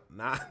know what?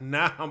 Now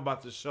I'm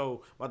about to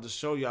show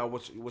y'all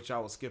what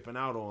y'all was skipping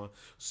out on.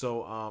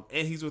 So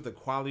and he's with a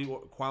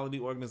quality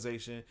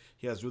organization.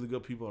 He has really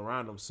good people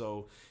around him.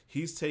 So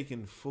he's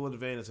taking full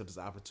advantage of this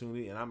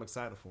opportunity, and I'm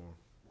excited for him.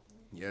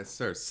 Yes,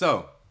 sir.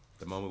 So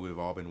the moment we've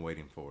all been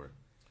waiting for.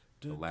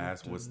 The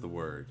last what's the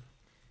word?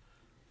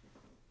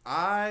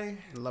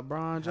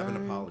 LeBron James. Have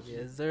an apology.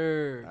 Yes,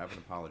 sir. I have an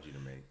apology to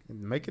make.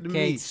 Make it to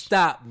Can't me.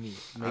 stop me.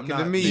 Make it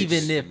to me.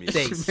 Even if me.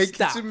 they Make it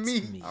stop to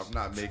me. me. I'm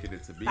not making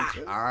it to beach.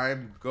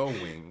 I'm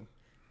going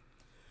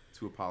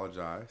to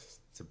apologize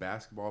to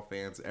basketball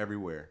fans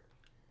everywhere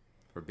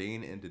for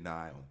being in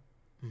denial.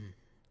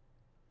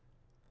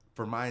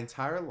 For my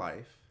entire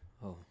life,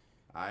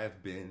 I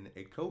have been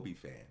a Kobe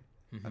fan,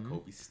 a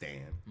Kobe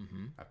stan,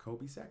 a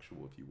Kobe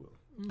sexual, if you will.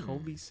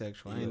 Kobe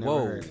sexual. I ain't Whoa.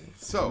 never heard.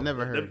 So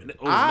Never heard.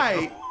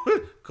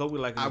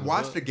 Kobe I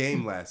watched a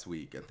game last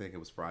week. I think it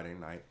was Friday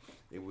night.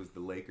 It was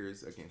the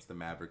Lakers against the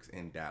Mavericks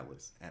in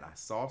Dallas, and I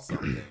saw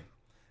something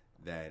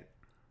that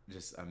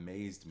just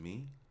amazed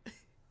me.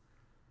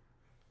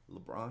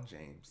 LeBron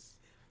James,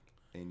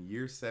 in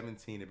year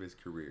 17 of his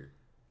career,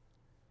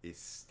 is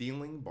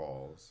stealing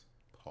balls,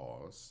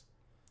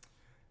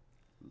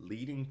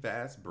 leading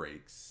fast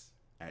breaks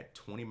at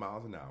 20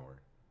 miles an hour,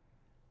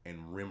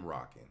 and rim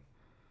rocking.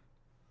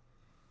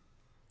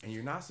 And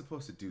you're not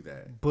supposed to do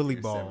that. Bully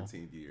your ball.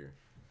 17th year.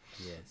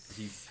 Yes.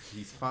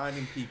 He's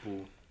finding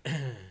people.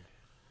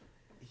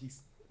 He's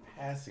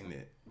passing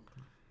it.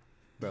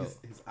 Bro.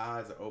 His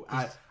eyes are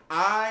open.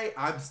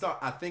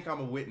 I think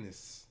I'm a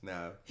witness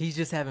now. He's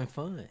just having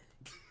fun.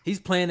 He's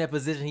playing that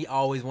position he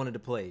always wanted to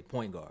play,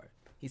 point guard.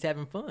 He's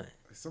having fun.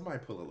 Somebody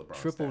pull a LeBron.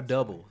 Triple stats.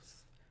 doubles.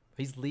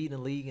 He's leading the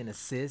league in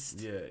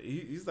assists. Yeah,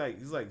 he's like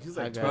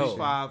I got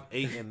 25,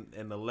 8,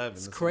 and 11.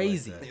 It's or something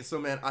crazy. like that. So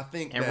man, I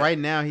think And that, right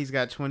now he's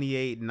got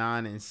 28,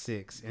 9, and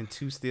 6, and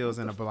 2 steals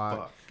and a block.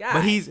 fuck? God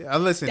But he's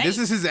listen. This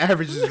is his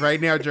averages right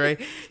now, Dre.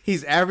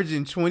 He's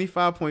averaging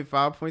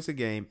 25.5 points a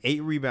game,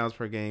 8 rebounds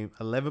per game,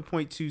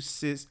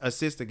 11.2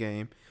 assists a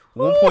game,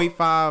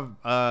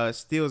 1.5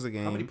 steals a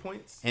game. How many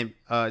points? And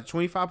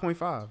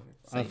 25.5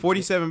 on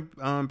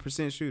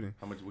 47% shooting.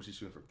 How much was he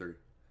shooting from 3?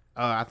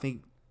 I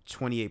think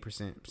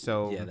 28%.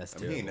 So Yeah, that's I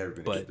mean, he ain't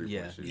terrible. never been a But 3-point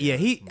yeah,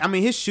 shooter. I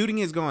mean, his shooting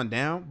has gone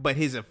down, but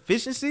his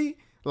efficiency,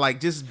 like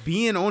just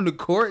being on the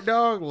court,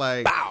 dog,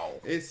 like,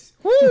 It's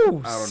woo, I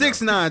don't know. 6'9",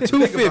 Think about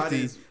 250,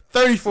 it is-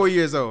 34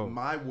 years old.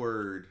 my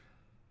word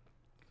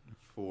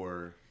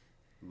for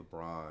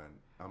LeBron.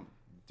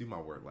 Do my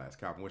word last.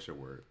 Calvin, what's your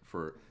word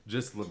for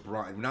just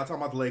LeBron? We're not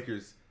talking about the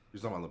Lakers. We're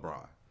talking about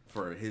LeBron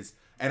for his.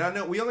 And I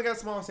know we only got a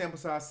small sample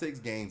size, 6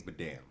 games, but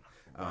damn.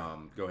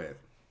 Go ahead.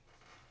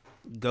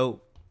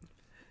 GOAT.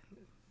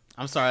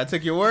 I'm sorry, I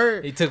took your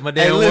word. He took my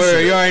damn listen.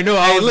 word. You already know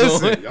I was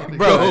listen. Y'all going. niggas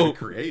Bro. are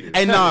creative.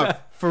 Hey, nah,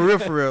 for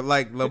real.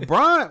 Like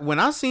LeBron, when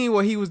I seen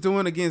what he was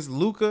doing against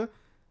Luka,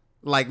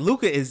 like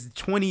Luka is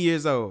 20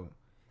 years old,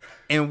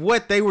 and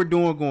what they were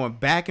doing, going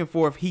back and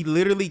forth, he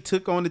literally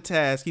took on the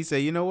task. He said,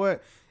 "You know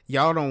what?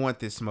 Y'all don't want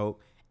this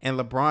smoke," and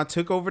LeBron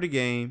took over the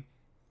game,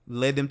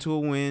 led them to a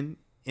win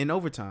in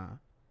overtime.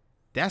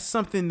 That's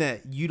something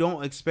that you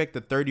don't expect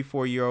a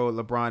 34-year-old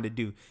LeBron to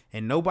do.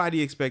 And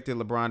nobody expected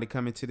LeBron to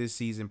come into this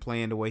season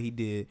playing the way he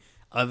did,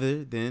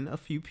 other than a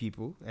few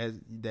people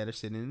that are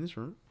sitting in this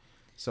room.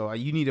 So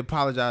you need to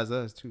apologize to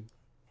us, too.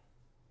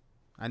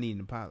 I need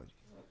an apology.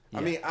 Yeah.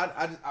 I mean,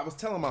 I was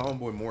telling my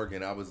homeboy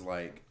Morgan, I was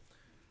like,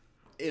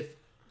 if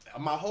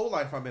my whole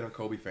life I've been a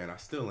Kobe fan, I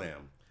still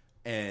am.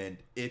 And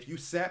if you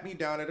sat me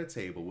down at a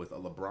table with a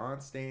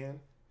LeBron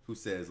stan who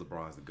says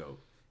LeBron's the GOAT,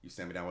 you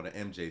sat me down with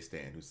an MJ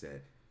stan who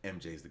said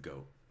MJ's the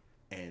GOAT,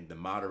 and the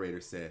moderator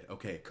said,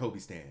 okay, Kobe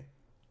stan,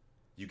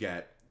 you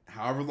got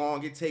however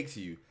long it takes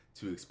you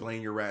to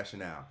explain your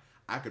rationale.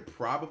 I could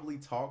probably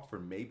talk for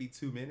maybe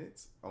 2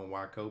 minutes on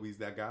why Kobe's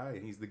that guy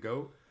and he's the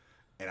GOAT,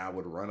 and I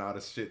would run out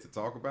of shit to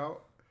talk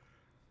about.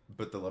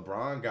 But the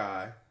LeBron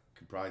guy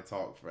could probably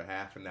talk for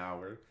half an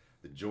hour.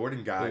 The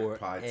Jordan guy could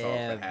probably talk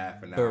for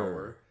half an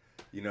hour.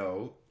 You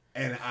know,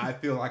 and I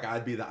feel like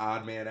I'd be the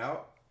odd man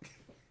out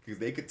because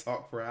they could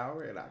talk for an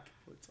hour and I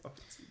could talk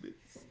for 2 minutes.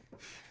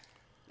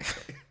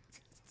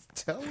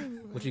 Tell me.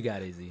 What you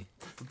got, AZ?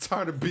 I'm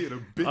tired of being a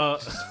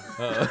bitch.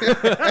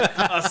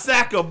 A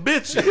sack of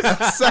bitches.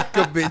 Sack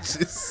of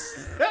bitches.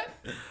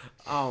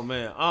 Oh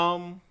man.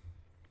 I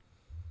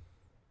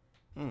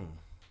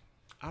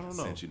don't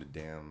know. Sent you the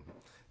damn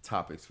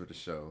topics for the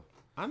show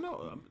I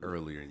know.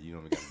 earlier and you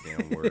don't even got a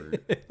damn word.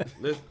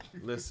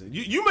 Listen.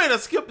 You made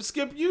us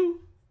skip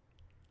you.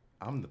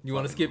 I'm the You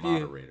wanna fucking skip you?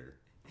 moderator.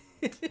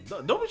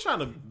 Don't be trying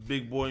to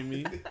big boy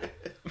me,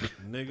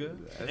 nigga.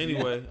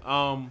 Anyway,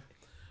 I'm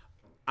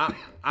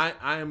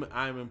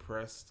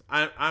impressed.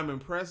 I'm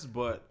impressed,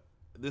 but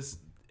this,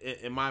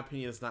 in my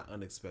opinion, it's not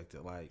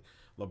unexpected. Like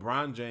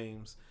LeBron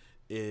James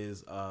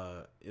is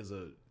a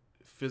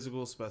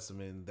physical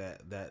specimen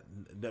that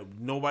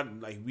nobody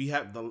like we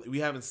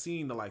haven't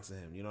seen the likes of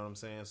him. You know what I'm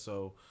saying?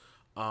 So,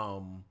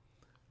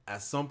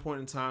 at some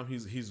point in time,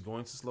 he's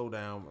going to slow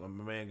down.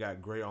 My man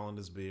got gray all in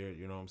his beard.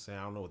 You know what I'm saying?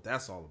 I don't know what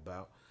that's all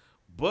about,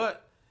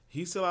 but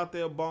he's still out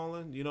there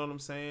balling. You know what I'm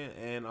saying?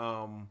 And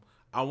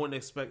I wouldn't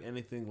expect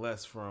anything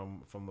less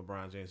from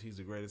LeBron James. He's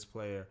the greatest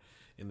player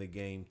in the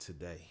game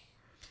today.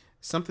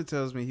 Something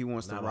tells me he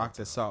wants to rock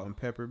the salt and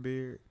pepper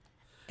beard.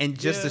 And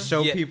just to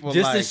show people,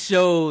 just to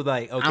show,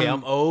 like, okay,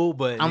 I'm old,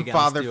 but I'm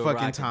father fucking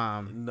rocking.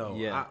 time. No,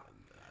 yeah,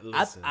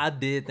 I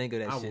did think of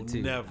that shit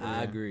too. Never,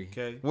 I agree.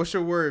 Okay, what's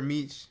your word,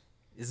 Meech?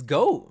 It's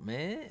GOAT,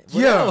 man.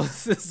 What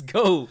else? It's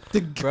GOAT,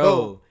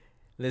 bro.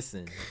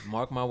 Listen,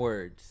 mark my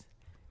words.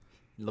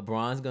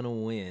 LeBron's gonna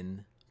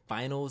win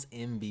Finals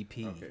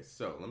MVP. Okay,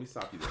 so let me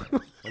stop you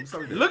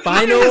there. Look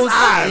Finals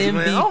eyes, MVP.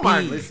 Man. Oh my!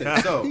 Listen,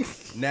 so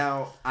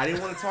now I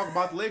didn't want to talk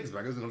about the Lakers, but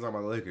I guess we're gonna talk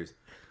about the Lakers.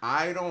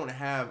 I don't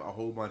have a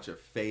whole bunch of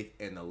faith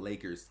in the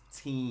Lakers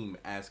team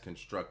as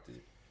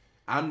constructed.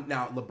 I'm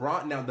now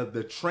LeBron. Now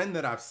the trend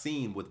that I've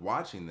seen with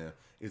watching them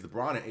is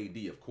LeBron and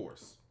AD, of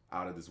course,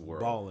 out of this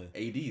world. Balling.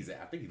 AD's,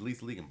 I think he leads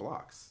the league in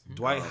blocks.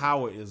 Dwight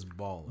Howard is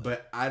balling.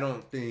 But I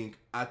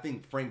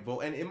think Frank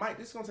Vogel, and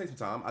this is gonna take some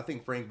time. I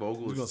think Frank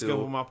Vogel is gonna still skip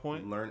over my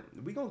point?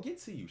 We're gonna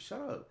get to you. Shut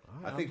up.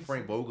 Right, I think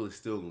Frank Vogel is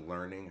still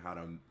learning how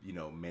to,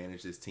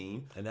 manage this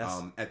team. And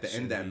that's at the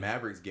end of that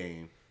Mavericks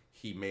game,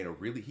 he made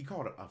he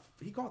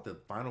called the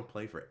final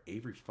play for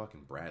Avery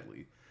fucking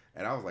Bradley.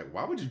 And I was like,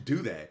 why would you do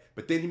that?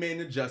 But then he made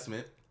an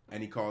adjustment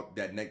and he called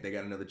that they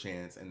got another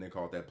chance and they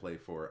called that play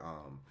for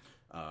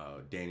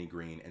Danny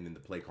Green, and then the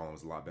play calling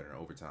was a lot better in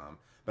overtime.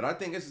 But I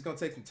think it's just gonna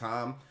take some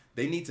time.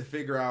 They need to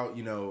figure out,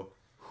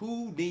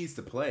 who needs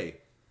to play.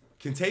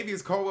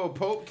 Kentavious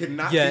Caldwell-Pope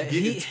cannot be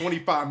getting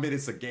 25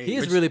 minutes a game. He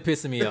is really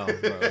pissing me off,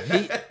 bro.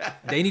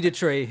 They need to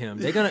trade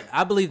him.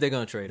 I believe they're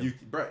gonna trade him.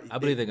 I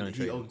believe they're gonna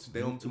trade him.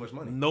 They owe him too much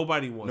money.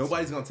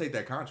 Nobody's gonna take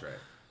that contract.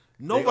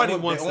 Nobody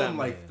wants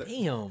that.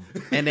 Damn.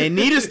 And they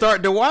need to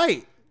start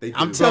Dwight.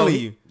 I'm telling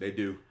you, they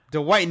do.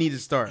 Dwight needs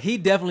to start. He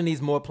definitely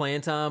needs more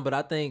playing time, but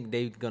I think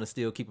they're gonna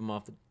still keep him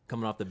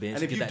coming off the bench.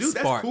 And if you that do,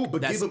 spark,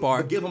 that's cool.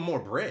 But give him more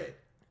bread.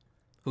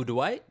 Who,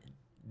 Dwight?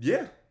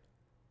 Yeah.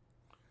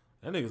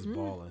 That nigga's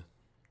balling.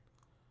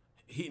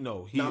 He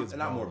is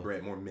not more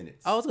bread, more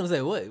minutes. I was gonna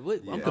say what?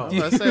 Yeah. I'm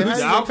confused.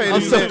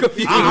 I'm so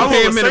confused. I'll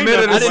pay him in a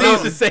minute. I didn't know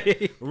what to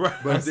say. Right.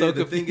 But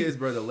the thing is,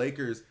 bro, the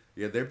Lakers,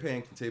 they're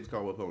paying Kentavious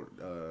Caldwell-Pope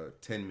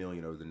 $10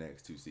 million over the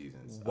next 2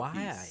 seasons.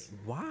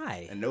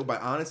 Why? And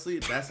nobody, honestly,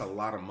 that's a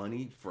lot of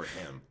money for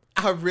him.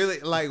 I really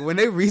when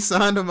they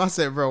re-signed him. I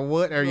said, "Bro,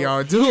 what are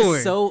y'all doing?"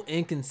 He's so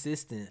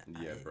inconsistent.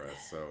 Yeah, bro.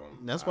 So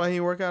that's why he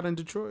didn't work out in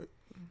Detroit.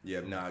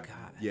 Yeah,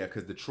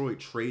 because Detroit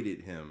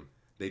traded him.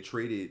 They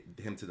traded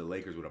him to the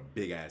Lakers with a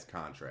big ass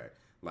contract.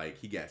 Like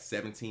he got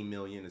 $17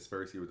 million his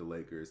first year with the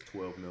Lakers,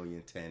 $12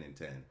 million, 10 and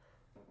 10.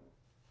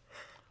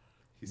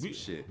 He's some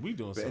shit. We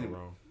doing something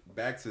wrong.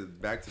 Back to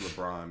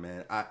LeBron,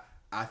 man.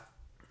 I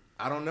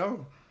don't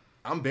know.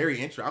 I'm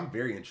very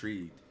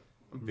intrigued.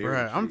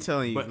 I'm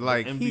telling you,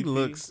 MVP, he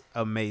looks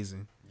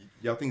amazing.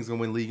 Y'all think he's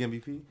gonna win league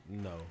MVP?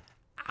 No.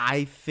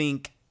 I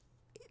think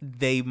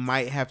they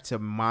might have to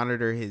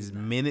monitor his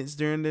minutes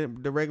during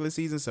the regular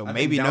season, so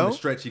maybe down the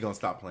stretch he's gonna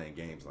stop playing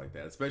games like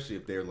that, especially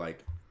if they're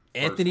like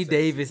Anthony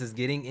Davis is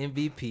getting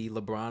MVP,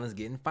 LeBron is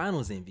getting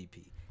Finals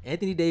MVP.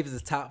 Anthony Davis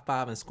is top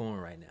 5 in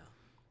scoring right now.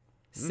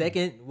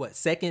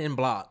 Second in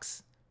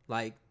blocks.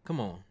 Like, come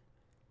on.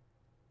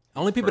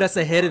 Only people that's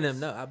ahead of him.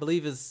 No, I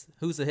believe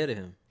who's ahead of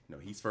him. No,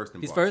 he's first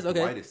in blocks. He's first.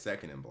 Okay. Dwight is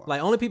second in blocks.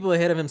 Like only people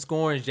ahead of him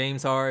scoring is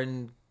James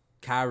Harden,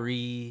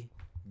 Kyrie,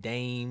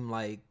 Dame.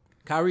 Like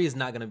Kyrie is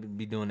not gonna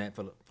be doing that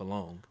for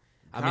long.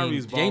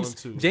 Kyrie's balling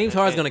too. James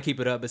Harden's gonna keep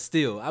it up, but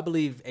still, I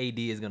believe AD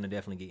is gonna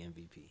definitely get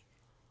MVP.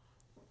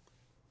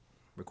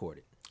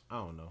 Recorded. I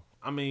don't know.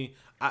 I mean,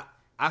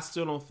 I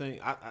still don't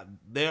think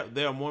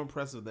they're more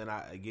impressive than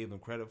I gave them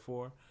credit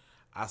for.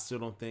 I still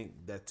don't think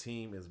that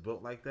team is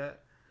built like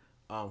that.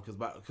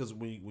 Because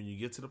when you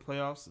get to the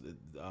playoffs,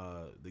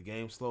 the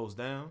game slows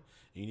down,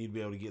 and you need to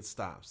be able to get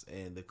stops.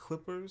 And the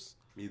Clippers,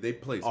 they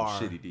play some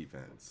shitty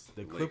defense.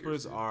 The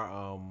Clippers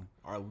are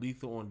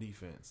lethal on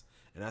defense,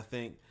 and I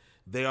think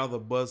they are the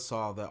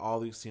buzzsaw that all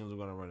these teams are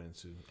going to run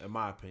into, in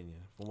my opinion.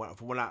 From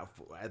what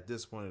at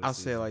this point of the I'll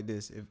season. say it like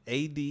this: if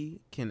AD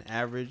can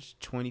average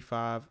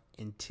 25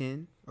 and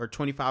 10 or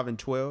 25 and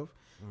 12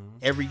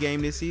 every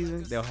game this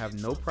season, they'll have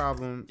no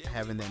problem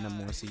having that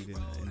number 1 seed in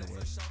the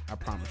West. I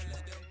promise you.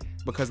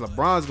 Because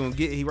LeBron's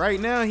gonna right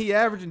now he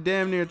averaging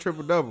damn near a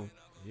triple double.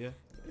 Yeah.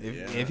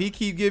 If he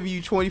keep giving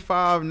you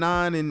 25,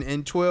 9,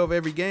 and 12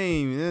 every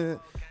game,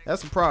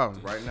 that's a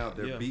problem. Right now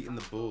they're beating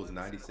the Bulls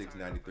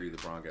 96-93.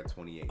 LeBron got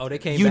 28. Oh, they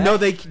came back?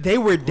 They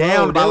were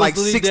down by like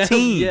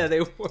 16. Down. Yeah,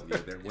 they were. Yeah,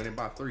 they're winning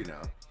by 3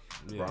 now.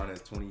 LeBron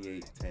has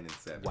 28, 10, and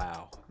 7.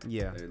 Wow.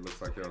 Yeah. It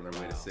looks like they're on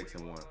their way to 6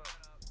 and 1.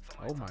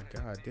 Oh my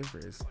God, Denver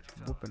is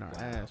whooping our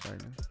ass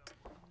right now.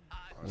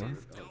 Oh damn.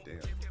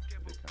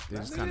 They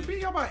just They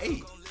beat y'all by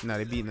 8. No,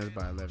 they beating us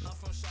by 11. Oh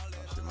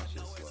shit, my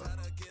shit's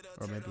slow.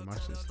 Or maybe my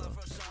shit's slow.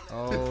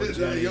 Oh,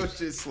 Jimmy, your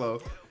shit's slow.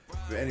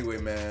 But anyway,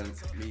 man,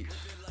 Meech,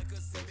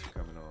 thanks for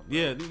coming on.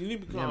 Yeah, you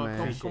need to come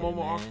on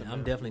more often.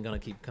 I'm definitely gonna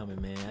keep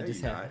coming, man. I He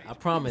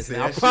promise. said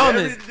I that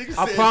promise. shit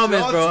I every-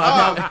 promise, nigga bro.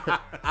 said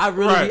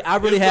I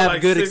really It's have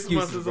like good 6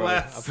 months excuses, is the bro.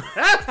 last.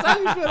 That's how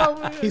you been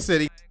over here. He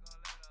said he.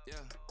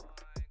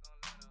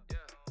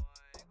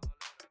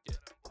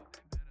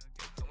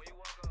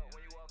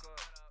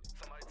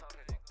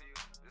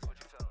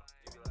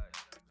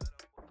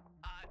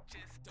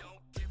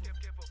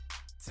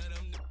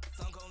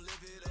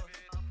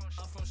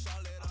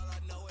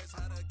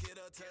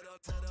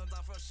 Tell them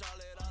I'm from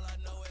Charlotte, all I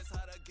know is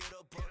how to get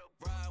a book.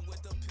 Ride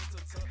with the pistol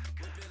tuck,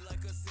 whip it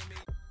like a semi.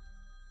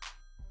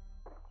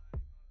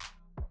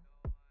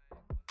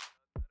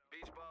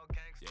 Beach ball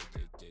gangster.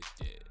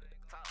 Yeah.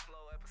 Top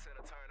flow,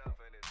 epicenter turn up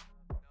in it.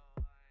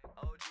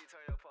 OG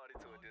turn your party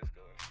to a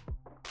disco.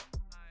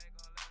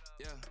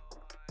 Yeah.